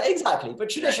 Exactly. But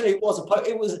traditionally, it was a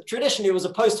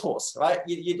post horse, right?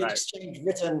 You'd exchange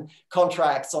written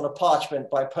contracts on a parchment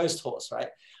by post horse, right?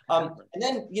 And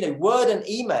then, you know, Word and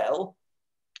email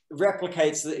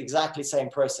replicates the exactly same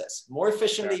process more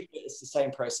efficiently, but it's the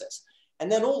same process. And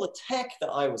then all the tech that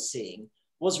I was seeing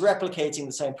was replicating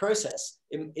the same process.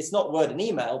 It's not Word and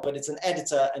email, but it's an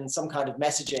editor and some kind of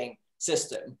messaging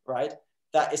system, right?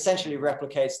 That essentially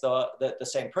replicates the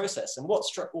same process. And what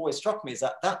always struck me is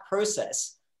that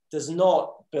process does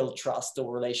not build trust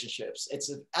or relationships.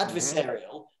 It's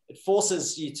adversarial. It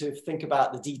forces you to think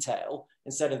about the detail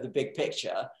instead of the big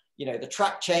picture. You know, the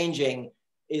track changing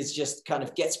is just kind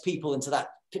of gets people into that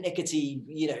pernickety,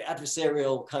 you know,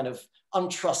 adversarial kind of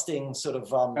untrusting sort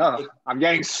of. I'm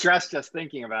getting stressed just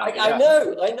thinking about it. I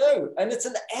know. And it's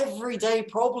an everyday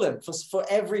problem for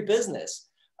every business.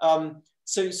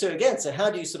 So again, how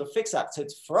do you sort of fix that? So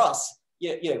for us,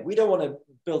 we don't want to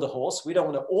build a horse. We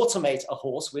don't want to automate a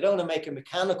horse. We don't want to make a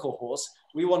mechanical horse.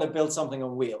 We want to build something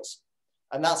on wheels.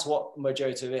 And that's what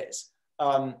Mojoto is.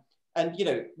 And, you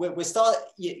know, we're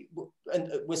starting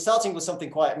with something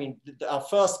quite, I mean, our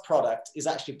first product is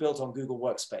actually built on Google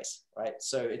Workspace, right?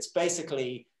 So it's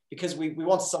basically because we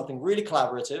wanted something really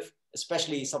collaborative,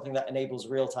 especially something that enables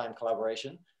real-time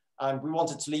collaboration. And we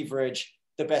wanted to leverage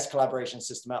the best collaboration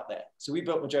system out there. So we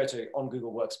built Mojoto on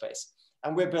Google Workspace,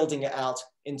 and we're building it out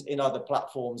in other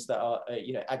platforms that are,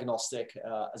 you know, agnostic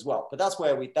as well. But that's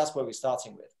where we're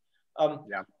starting with. I'm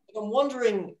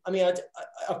wondering, I mean,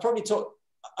 I've probably talked,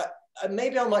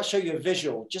 maybe I might show you a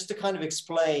visual just to kind of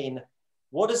explain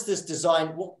what is this design,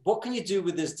 what can you do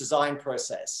with this design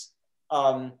process?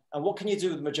 And what can you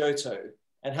do with Mojoto?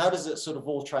 And how does it sort of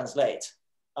all translate?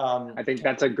 I think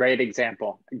that's a great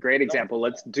example.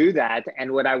 Let's do that.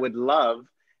 And what I would love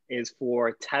is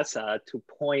for Tessa to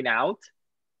point out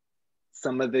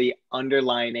some of the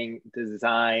underlining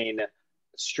design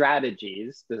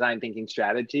thinking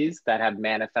strategies that have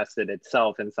manifested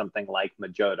itself in something like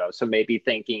Mojoto. So maybe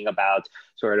thinking about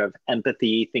sort of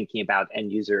empathy, thinking about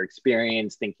end user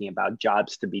experience, thinking about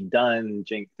jobs to be done,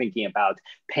 thinking about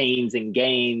pains and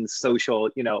gains, social,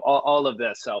 you know, all of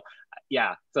this. So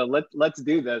yeah, so let's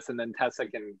do this, and then Tessa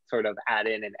can sort of add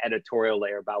in an editorial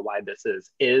layer about why this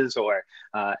is you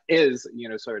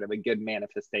know, sort of a good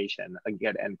manifestation, a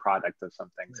good end product of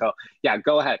something. So yeah,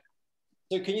 go ahead.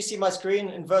 So can you see my screen,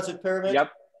 inverted pyramid?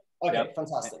 Yep. Okay, yep.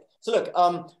 Fantastic. So look,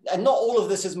 and not all of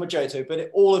this is Mojoto,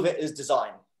 but all of it is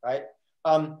design, right?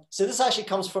 So this actually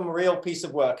comes from a real piece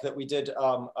of work that we did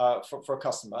for a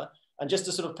customer. And just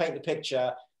to sort of paint the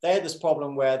picture, they had this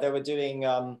problem where they were doing,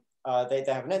 they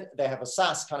have a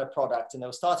SaaS kind of product, and they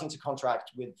were starting to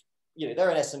contract with, you know,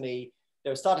 they're an SME, they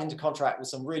were starting to contract with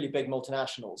some really big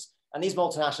multinationals. And these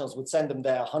multinationals would send them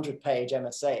their 100-page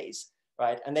MSAs,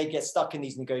 right? And they'd get stuck in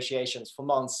these negotiations for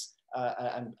months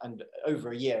and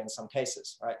over a year in some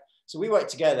cases, right? So we worked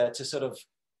together to sort of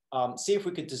see if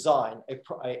we could design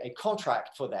a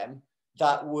contract for them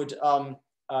that would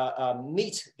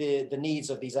meet the needs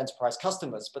of these enterprise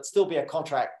customers, but still be a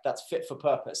contract that's fit for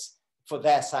purpose for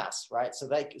their SaaS, right? So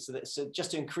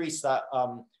just to increase that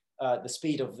the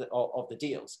speed of the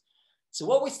deals. So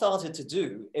what we started to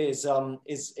do is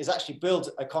actually build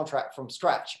a contract from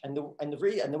scratch. And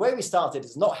the way we started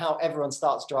is not how everyone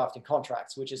starts drafting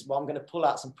contracts, which is, well, I'm going to pull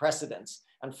out some precedents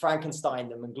and Frankenstein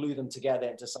them and glue them together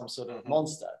into some sort of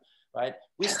monster, right?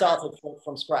 We started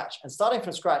from scratch. And starting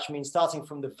from scratch means starting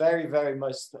from the very, very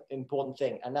most important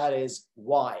thing. And that is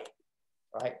why,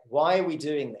 right? Why are we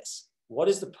doing this? What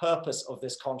is the purpose of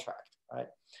this contract, right?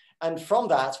 And from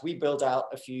that, we built out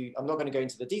a few, I'm not going to go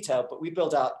into the detail, but we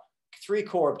built out 3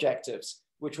 core objectives,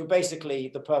 which were basically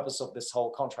the purpose of this whole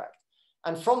contract.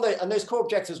 And those core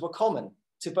objectives were common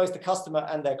to both the customer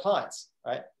and their clients,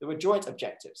 right? They were joint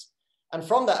objectives. And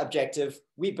from that objective,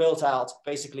 we built out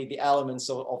basically the elements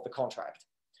of the contract.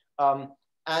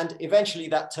 And eventually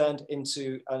that turned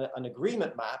into an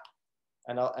agreement map.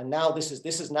 And now this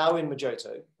is now in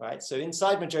Magento, right? So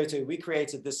inside Magento, we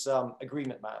created this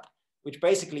agreement map, which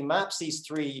basically maps these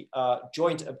 3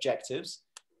 joint objectives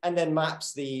and then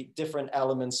maps the different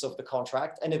elements of the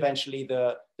contract and eventually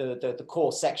the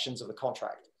core sections of the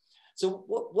contract. So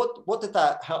what did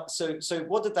that help? So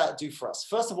what did that do for us?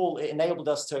 First of all, it enabled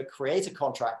us to create a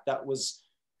contract that was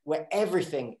where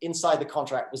everything inside the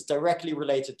contract was directly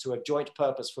related to a joint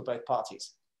purpose for both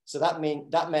parties. So that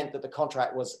meant that the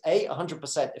contract was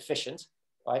 100% efficient,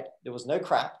 right? There was no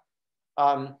crap.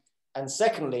 And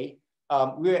secondly,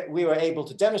 we were able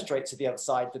to demonstrate to the other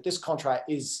side that this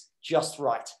contract is just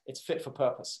right. It's fit for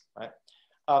purpose, right?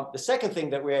 The second thing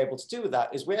that we're able to do with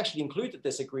that is we actually included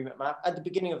this agreement map at the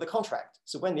beginning of the contract.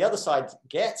 So when the other side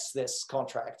gets this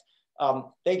contract,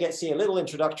 they see a little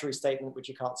introductory statement, which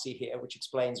you can't see here, which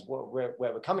explains where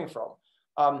we're coming from.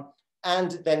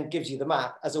 And then gives you the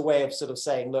map as a way of sort of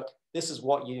saying, look, this is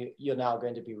what you're now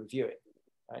going to be reviewing,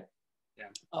 right?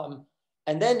 Yeah.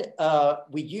 And then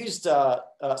we used, so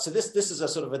this is a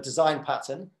sort of a design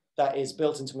pattern that is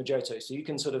built into Magento. So you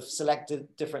can sort of select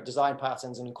different design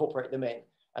patterns and incorporate them in.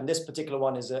 And this particular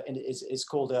one is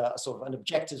called a sort of an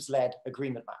objectives-led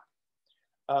agreement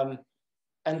map.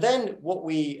 And then what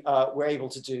we were able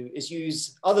to do is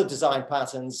use other design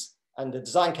patterns and the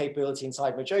design capability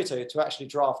inside Magento to actually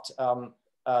draft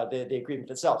the agreement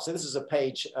itself. So this is a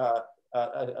page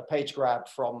grab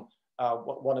from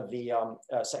one of the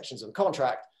sections of the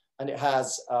contract, and it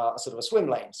has sort of a swim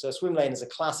lane. So a swim lane is a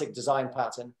classic design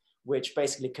pattern which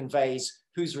basically conveys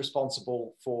who's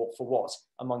responsible for what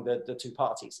among the 2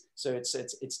 parties. So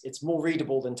it's more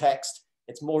readable than text,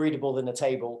 it's more readable than a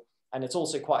table, and it's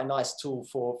also quite a nice tool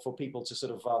for people to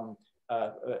sort of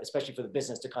especially for the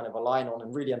business to kind of align on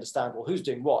and really understand, well, who's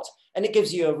doing what. And it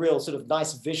gives you a real sort of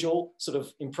nice visual sort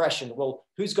of impression. Well,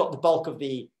 who's got the bulk of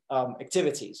the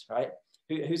activities, right?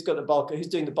 Who's got the bulk, who's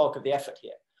doing the bulk of the effort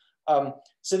here?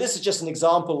 So this is just an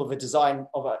example of a design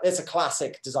it's a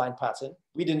classic design pattern.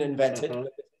 We didn't invent it,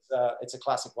 but it's a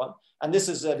classic one. And this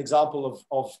is an example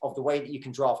of the way that you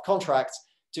can draft contracts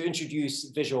to introduce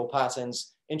visual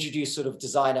patterns, introduce sort of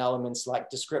design elements like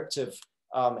descriptive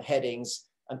headings,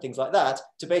 and things like that,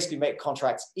 to basically make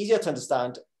contracts easier to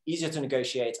understand, easier to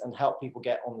negotiate, and help people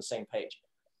get on the same page.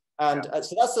 And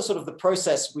so that's the sort of the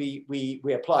process we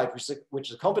applied, which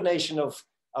is a combination of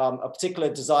a particular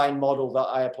design model that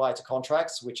I apply to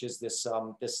contracts, which is this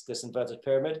inverted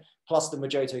pyramid, plus the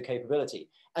Magento capability.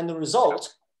 And the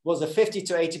result was a 50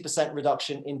 to 80%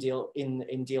 reduction in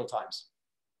deal times.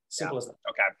 Simple as that.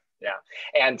 Okay. Yeah.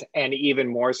 And even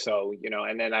more so,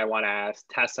 and then I want to ask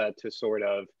Tessa to sort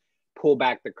of pull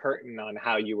back the curtain on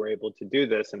how you were able to do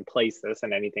this and place this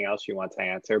and anything else you want to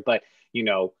answer. But,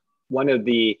 one of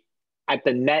at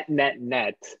the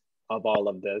net of all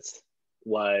of this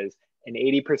was an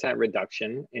 80%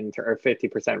 reduction or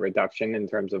 50% reduction in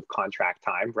terms of contract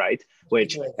time, right?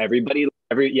 Which everybody's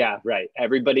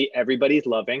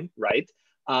loving, right?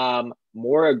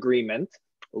 More agreement,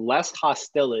 less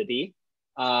hostility,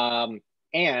 and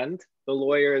the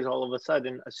lawyer is all of a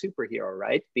sudden a superhero,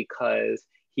 right? Because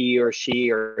he or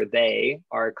she or they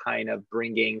are kind of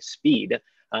bringing speed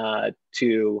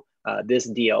to this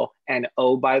deal. And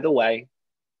oh, by the way,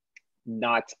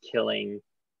 not killing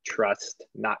trust,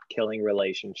 not killing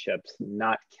relationships,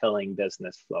 not killing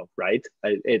business flow, right?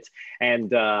 And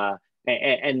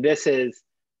this is,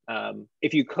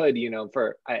 if you could,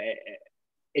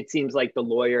 it seems like the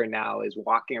lawyer now is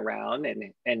walking around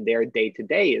and their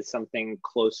day-to-day is something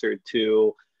closer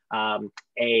to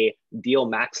a deal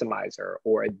maximizer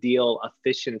or a deal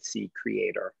efficiency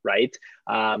creator, right?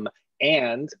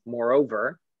 And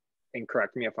moreover, and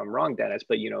correct me if I'm wrong, Dennis,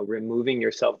 but removing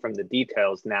yourself from the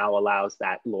details now allows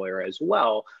that lawyer as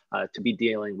well to be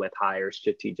dealing with higher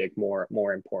strategic, more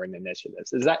important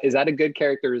initiatives. Is that a good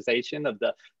characterization of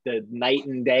the night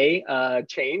and day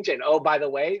change? And oh, by the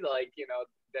way, like,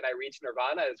 did I reach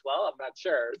nirvana as well? I'm not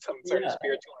sure. Some sort of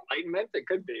spiritual enlightenment. It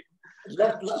could be.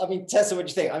 I mean, Tessa, what do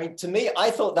you think? I mean, to me,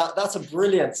 I thought that's a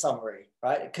brilliant summary,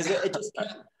 right? Because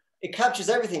it captures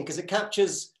everything. Because it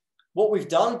captures what we've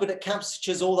done, but it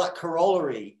captures all that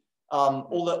corollary,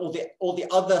 all the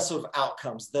other sort of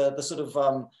outcomes, the sort of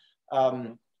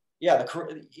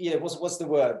what's the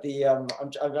word?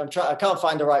 I can't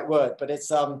find the right word, but it's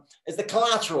the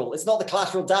collateral. It's not the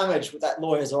collateral damage that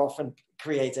lawyers are often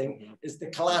creating. It's the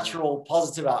collateral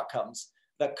positive outcomes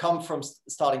that come from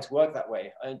starting to work that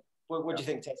way. What do you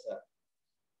think, Tessa?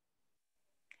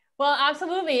 Well,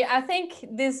 absolutely. I think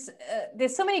there's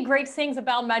so many great things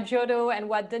about Maggiotto and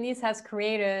what Denis has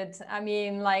created. I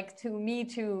mean, like, to me,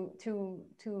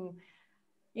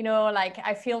 like,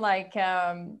 I feel like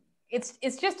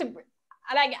it's just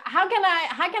like, how can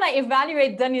I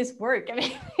evaluate Denis' work? I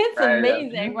mean, it's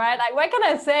amazing, right? Like, what can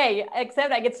I say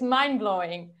except like it's mind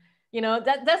blowing?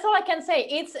 That's all I can say.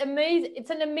 It's amazing.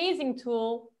 It's an amazing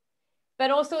tool,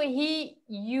 but also he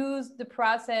used the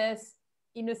process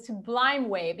in a sublime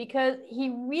way, because he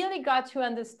really got to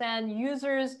understand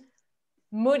users'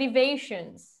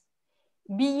 motivations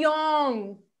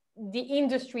beyond the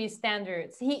industry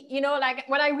standards. Like,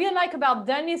 what I really like about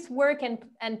Denis' work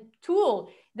and tool,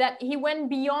 that he went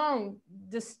beyond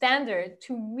the standard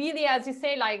to really, as you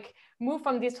say, like, move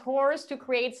from this horse to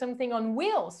create something on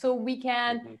wheels, so we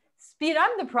can speed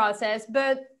up the process,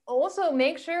 but also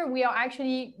make sure we are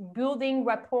actually building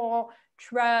rapport,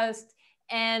 trust,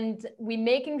 and we're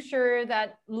making sure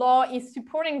that law is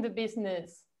supporting the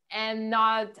business and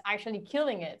not actually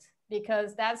killing it,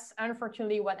 because that's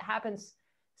unfortunately what happens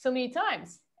so many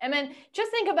times. And then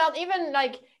just think about, even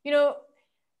like,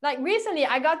 like recently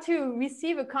I got to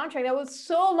receive a contract that was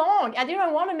so long. I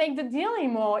didn't want to make the deal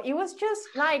anymore. It was just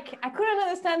like, I couldn't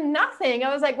understand nothing.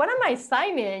 I was like, what am I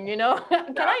signing? Can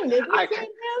I negotiate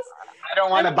this? I don't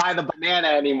want to buy the banana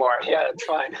anymore. Yeah, it's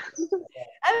fine.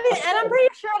 I mean, and I'm pretty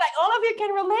sure like all of you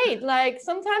can relate. Like,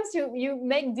 sometimes you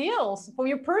make deals for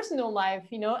your personal life,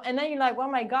 and then you're like, oh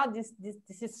my God, this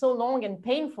is so long and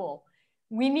painful.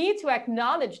 We need to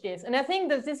acknowledge this. And I think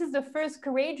that this is the first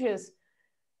courageous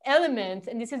element,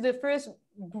 and this is the first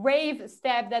brave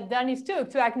step that Denis took,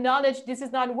 to acknowledge this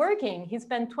is not working. He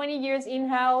spent 20 years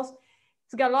in-house.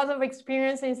 He's got a lot of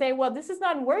experience, and say, well, this is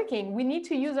not working. We need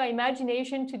to use our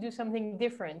imagination to do something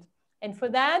different. And for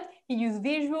that, he used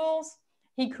visuals.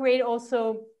 He created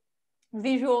also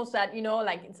visuals that,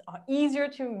 like, it's easier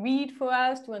to read for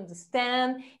us, to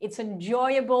understand. It's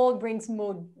enjoyable, brings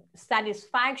more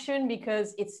satisfaction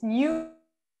because it's new,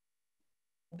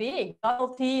 big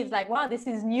novelty. It's like, wow, this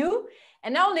is new.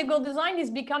 And now legal design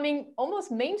is becoming almost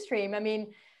mainstream. I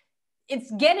mean, it's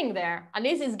getting there. At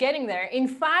least it's getting there. In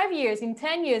 5 years, in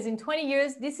 10 years, in 20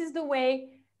 years, this is the way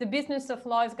the business of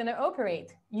law is going to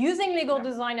operate, using legal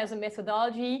design as a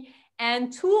methodology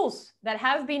and tools that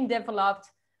have been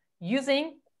developed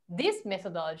using this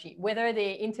methodology, whether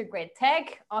they integrate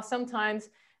tech or sometimes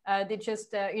they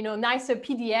just, nicer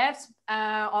PDFs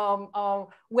or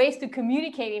ways to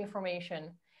communicate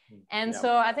information. And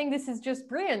so I think this is just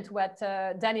brilliant what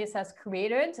Denis has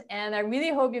created. And I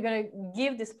really hope you're going to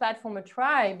give this platform a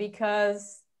try,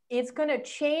 because it's going to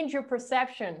change your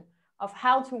perception of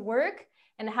how to work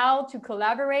and how to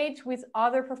collaborate with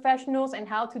other professionals and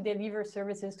how to deliver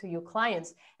services to your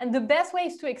clients. And the best way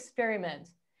is to experiment.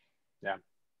 Yeah.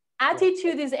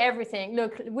 Attitude is everything.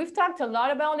 Look, we've talked a lot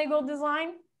about legal design.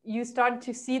 You start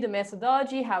to see the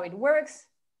methodology, how it works,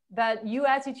 but your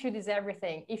attitude is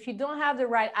everything. If you don't have the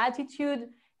right attitude,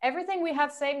 everything we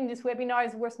have said in this webinar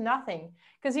is worth nothing,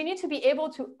 because you need to be able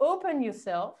to open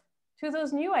yourself to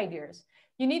those new ideas.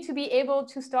 You need to be able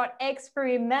to start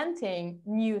experimenting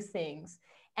new things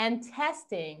and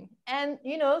testing. And,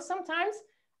 sometimes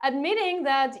admitting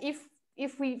that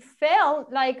if we fail,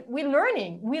 like, we're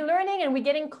learning and we're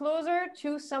getting closer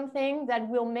to something that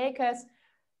will make us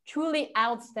truly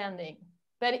outstanding.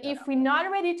 But if we're not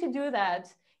ready to do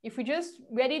that, if we're just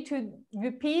ready to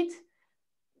repeat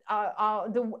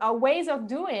our ways of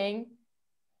doing,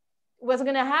 what's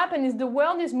going to happen is the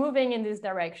world is moving in this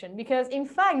direction. Because in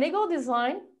fact, legal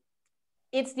design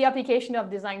it's the application of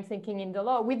design thinking in the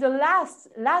law. We're the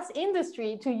last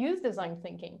industry to use design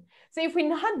thinking. So if we're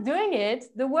not doing it,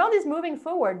 the world is moving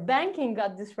forward. Banking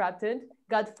got disrupted,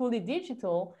 got fully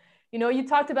digital. You know, you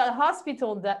talked about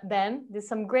hospital, Ben. There's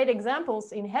some great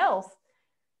examples in health,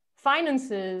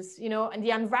 finances, you know, and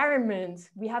the environment.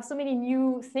 We have so many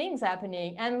new things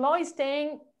happening, and law is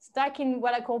staying stuck in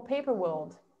what I call paper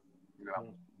world. Yeah.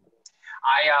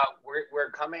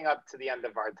 We're coming up to the end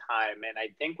of our time, and I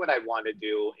think what I want to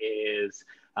do is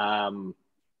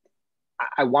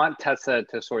I want Tessa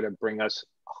to sort of bring us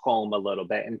home a little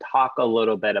bit and talk a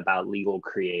little bit about legal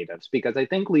creatives, because I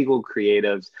think legal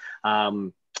creatives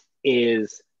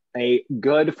is a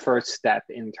good first step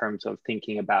in terms of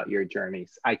thinking about your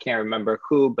journeys. I can't remember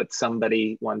who, but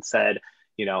somebody once said,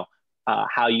 you know,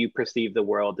 how you perceive the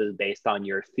world is based on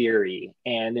your theory.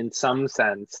 And in some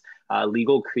sense,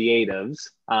 legal creatives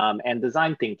and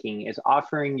design thinking is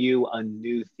offering you a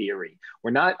new theory.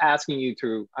 We're not asking you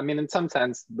to, I mean, in some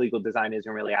sense, legal design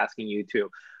isn't really asking you to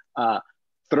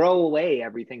throw away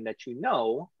everything that you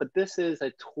know, but this is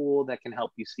a tool that can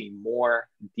help you see more,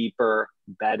 deeper,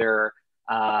 better,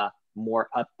 more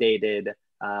updated,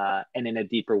 and in a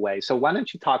deeper way. So why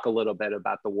don't you talk a little bit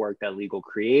about the work that Legal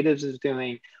Creatives is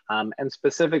doing, and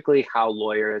specifically how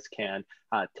lawyers can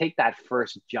take that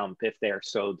first jump if they're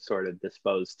so sort of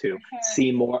disposed to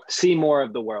see more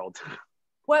of the world.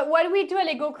 What we do at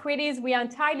Legal Creatives, we are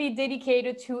entirely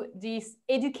dedicated to this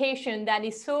education that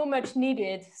is so much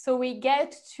needed. So we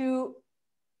get to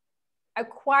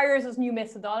acquire those new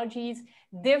methodologies,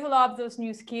 develop those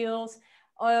new skills,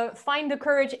 find the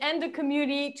courage and the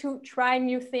community to try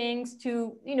new things,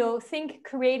 to, you know, think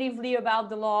creatively about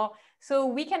the law, so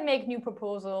we can make new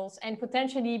proposals and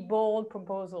potentially bold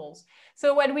proposals.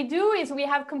 So what we do is we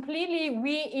have completely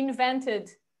reinvented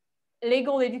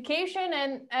legal education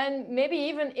and maybe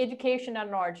even education at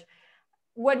large.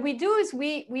 What we do is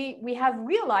we have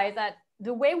realized that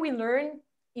the way we learn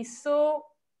is so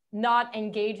not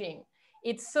engaging.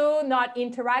 It's so not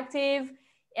interactive,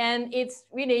 and it's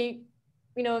really,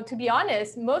 you know, to be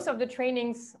honest, most of the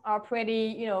trainings are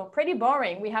pretty, you know, pretty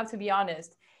boring. We have to be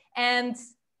honest. And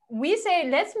we say,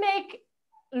 let's make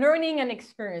learning an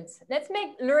experience. Let's make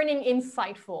learning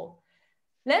insightful.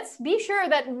 Let's be sure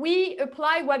that we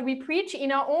apply what we preach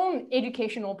in our own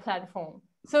educational platform.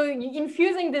 So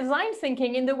infusing design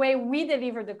thinking in the way we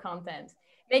deliver the content,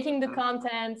 making the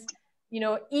content, you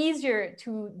know, easier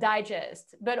to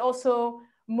digest, but also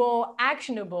more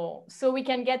actionable, so we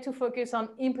can get to focus on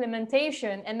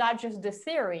implementation and not just the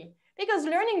theory. Because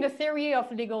learning the theory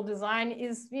of legal design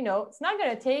is, you know, it's not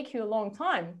going to take you a long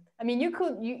time. I mean,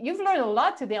 you've learned a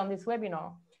lot today on this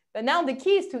webinar, but now the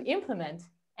key is to implement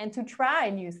and to try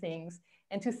new things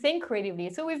and to think creatively.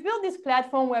 So we've built this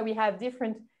platform where we have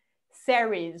different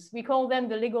series. We call them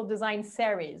the legal design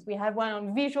series. We have one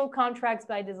on visual contracts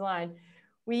by design.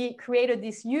 We created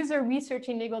this user research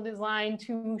in legal design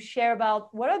to share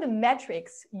about what are the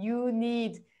metrics you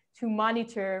need to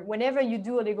monitor whenever you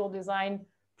do a legal design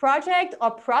project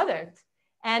or product,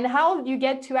 and how you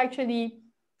get to actually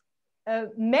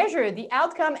measure the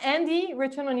outcome and the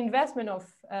return on investment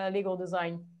of legal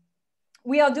design.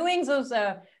 We are doing those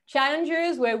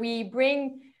challenges where we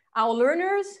bring our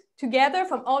learners together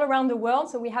from all around the world.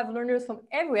 So we have learners from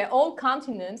everywhere, all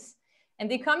continents, and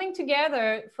they're coming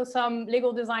together for some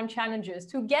legal design challenges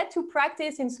to get to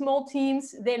practice in small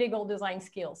teams their legal design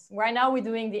skills. Right now we're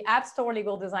doing the App Store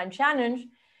Legal Design Challenge,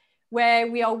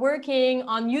 where we are working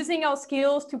on using our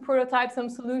skills to prototype some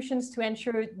solutions to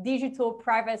ensure digital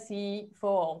privacy for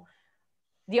all.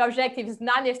 The objective is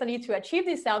not necessarily to achieve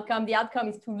this outcome. The outcome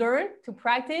is to learn, to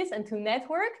practice, and to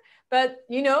network. But,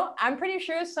 you know, I'm pretty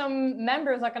sure some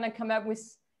members are going to come up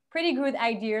with pretty good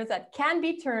ideas that can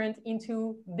be turned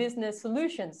into business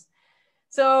solutions.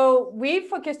 So we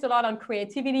focused a lot on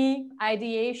creativity,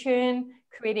 ideation,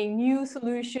 creating new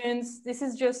solutions. This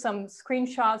is just some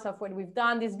screenshots of what we've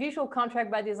done. This visual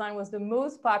contract by design was the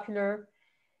most popular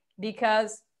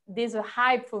because there's a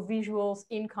hype for visuals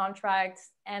in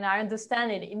contracts, and I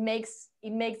understand it. It makes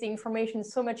the information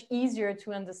so much easier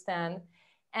to understand.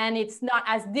 And it's not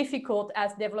as difficult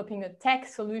as developing a tech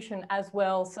solution as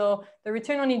well. So the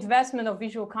return on investment of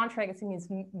visual contracting is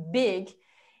big.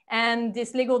 And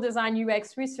this legal design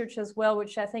UX research as well,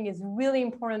 which I think is really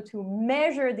important to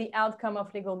measure the outcome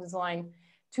of legal design,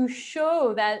 to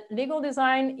show that legal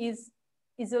design is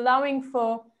allowing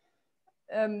for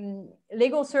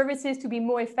legal services to be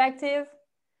more effective,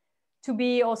 to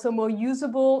be also more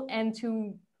usable, and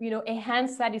to, you know,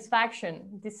 enhance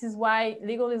satisfaction. This is why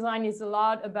legal design is a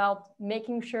lot about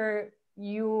making sure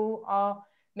you are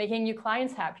making your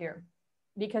clients happier.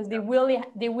 because they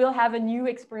will have a new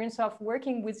experience of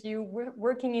working with you,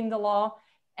 working in the law,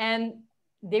 and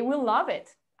they will love it.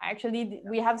 Actually,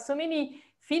 we have so many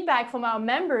feedback from our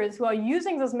members who are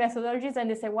using those methodologies, and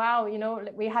they say, wow, you know,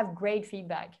 we have great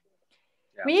feedback.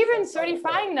 Yeah, we even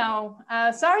certifying now.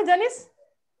 Sorry, Denis?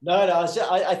 No,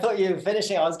 I thought you were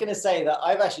finishing. I was going to say that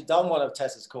I've actually done one of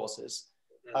Tessa's courses,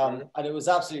 and it was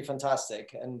absolutely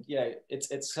fantastic. And you know,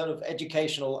 it's sort of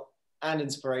educational and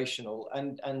inspirational,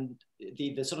 and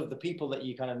the sort of the people that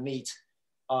you kind of meet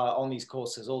on these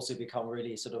courses also become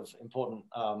really sort of important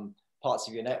parts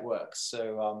of your network.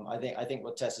 So I think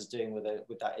what Tessa's doing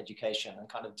with that education and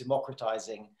kind of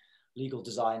democratizing legal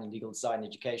design and legal design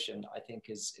education, I think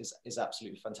is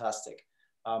absolutely fantastic.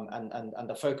 And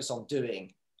the focus on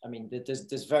doing. I mean,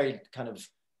 there's very kind of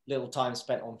little time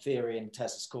spent on theory in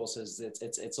Tessa's courses.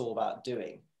 It's all about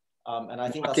doing, and I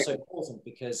think that's so important,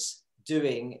 because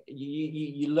doing,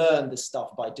 you learn this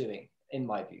stuff by doing, in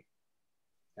my view.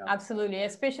 Yeah. Absolutely,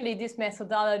 especially this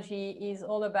methodology is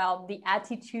all about the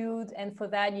attitude, and for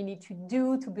that you need to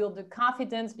build the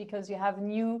confidence, because you have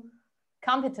new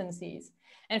competencies.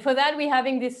 And for that, we're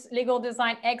having this legal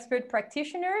design expert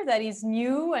practitioner that is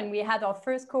new. And we had our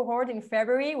first cohort in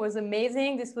February. It was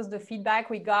amazing. This was the feedback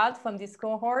we got from this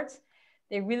cohort.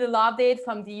 They really loved it,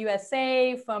 from the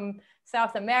USA, from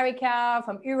South America,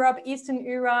 from Europe, Eastern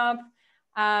Europe.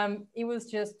 It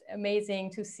was just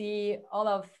amazing to see all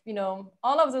of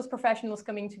those professionals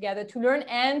coming together to learn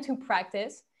and to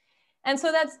practice. And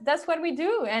so that's what we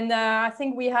do. And I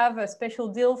think we have a special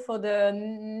deal for the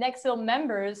Nexl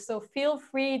members. So feel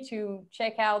free to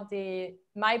check out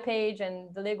my page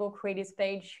and the Legal Creatives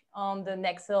page on the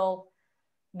Nexl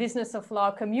Business of Law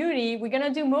community. We're going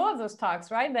to do more of those talks,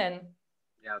 right, Ben?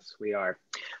 Yes, we are.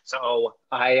 So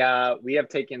we have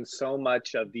taken so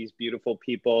much of these beautiful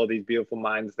people, these beautiful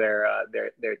minds, their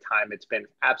time. It's been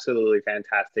absolutely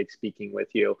fantastic speaking with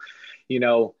you. You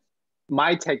know,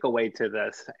 my takeaway to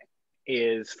this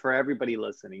is, for everybody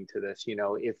listening to this, you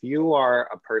know, if you are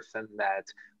a person that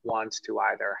wants to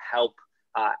either help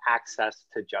access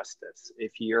to justice,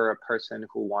 if you're a person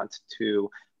who wants to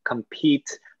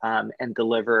compete and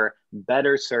deliver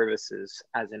better services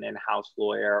as an in-house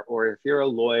lawyer, or if you're a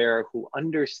lawyer who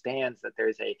understands that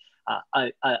there's a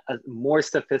more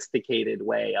sophisticated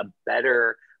way, a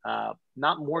better,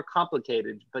 not more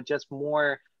complicated, but just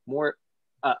a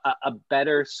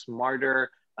better,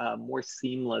 smarter, more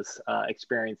seamless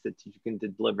experience that you can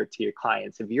deliver to your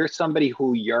clients. If you're somebody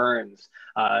who yearns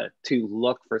to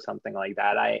look for something like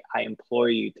that, I implore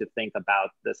you to think about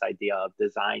this idea of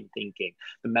design thinking.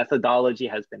 The methodology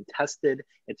has been tested,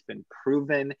 it's been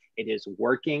proven, it is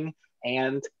working,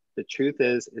 and the truth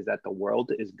is that the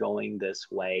world is going this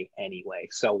way anyway.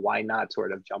 So why not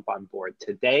sort of jump on board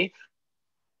today?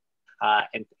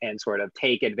 And sort of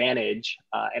take advantage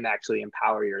and actually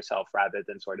empower yourself rather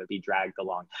than sort of be dragged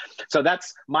along. So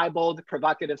that's my bold,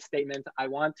 provocative statement. I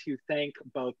want to thank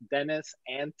both Denis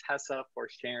and Tessa for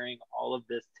sharing all of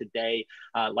this today.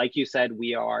 Like you said,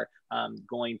 we are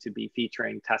going to be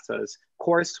featuring Tessa's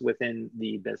course within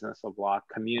the Business of Law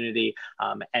community,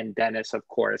 and Denis, of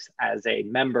course, as a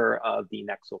member of the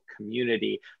Nexl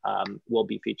community, we'll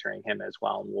be featuring him as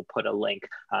well, and we'll put a link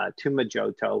to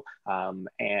Majoto,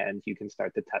 and you can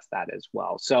start to test that as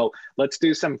well. So let's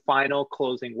do some final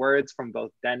closing words from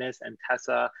both Denis and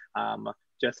Tessa.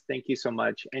 Just thank you so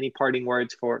much. Any parting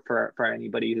words for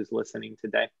anybody who's listening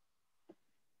today?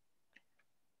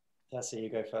 Tessa, you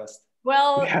go first.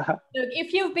 Well, yeah. Look,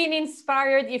 if you've been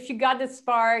inspired, if you got the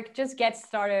spark, just get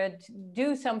started,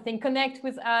 do something, connect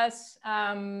with us.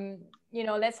 You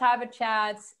know, let's have a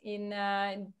chat.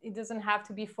 It doesn't have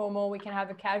to be formal. We can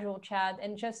have a casual chat,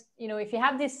 and just, you know, if you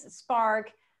have this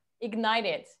spark, ignite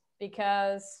it,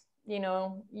 because, you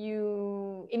know,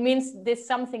 it means there's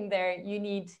something there you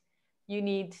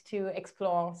need to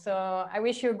explore. So I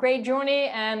wish you a great journey,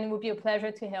 and it would be a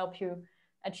pleasure to help you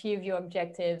achieve your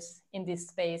objectives in this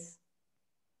space.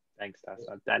 Thanks,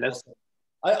 Tessa. Denis?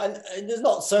 There's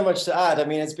not so much to add. I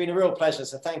mean, it's been a real pleasure.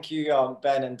 So thank you,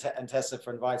 Ben and Tessa,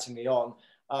 for inviting me on.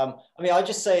 I mean, I'll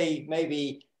just say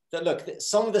maybe that, look,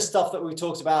 some of the stuff that we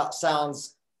talked about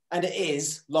sounds, and it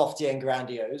is, lofty and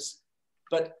grandiose,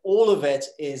 but all of it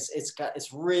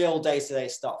it's real day-to-day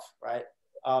stuff, right?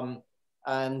 And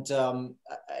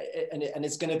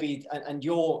it's going to be, and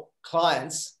your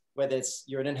clients, whether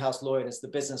you're an in-house lawyer and it's the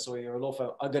business, or you're a law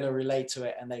firm, are going to relate to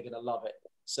it, and they're going to love it.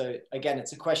 So again,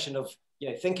 it's a question of, you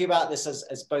know, thinking about this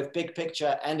as both big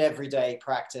picture and everyday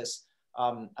practice,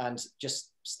 and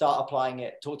just start applying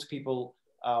it. Talk to people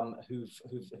who've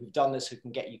done this, who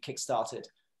can get you kick-started.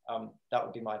 That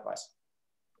would be my advice.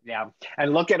 Yeah,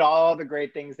 and look at all the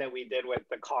great things that we did with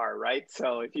the car, right?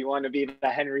 So if you want to be the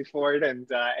Henry Ford and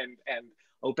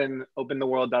open the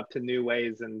world up to new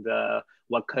ways, and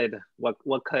what could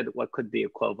the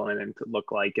equivalent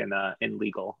look like in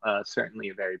legal? Certainly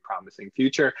a very promising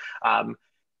future.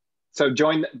 So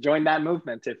join that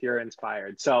movement if you're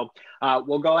inspired. So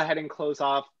we'll go ahead and close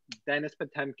off. Denis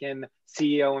Potemkin,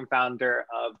 CEO and founder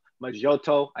of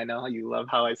Manuello. I know you love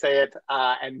how I say it.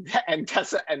 And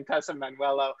Tessa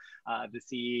Manuello, the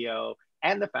CEO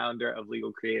and the founder of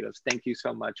Legal Creatives. Thank you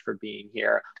so much for being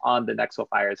here on the Nexl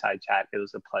Fireside Chat. It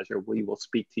was a pleasure. We will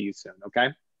speak to you soon. Okay.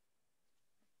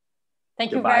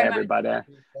 Thank you very much. Goodbye,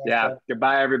 everybody. Yeah.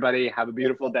 Goodbye, everybody. Have a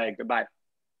beautiful day. Goodbye.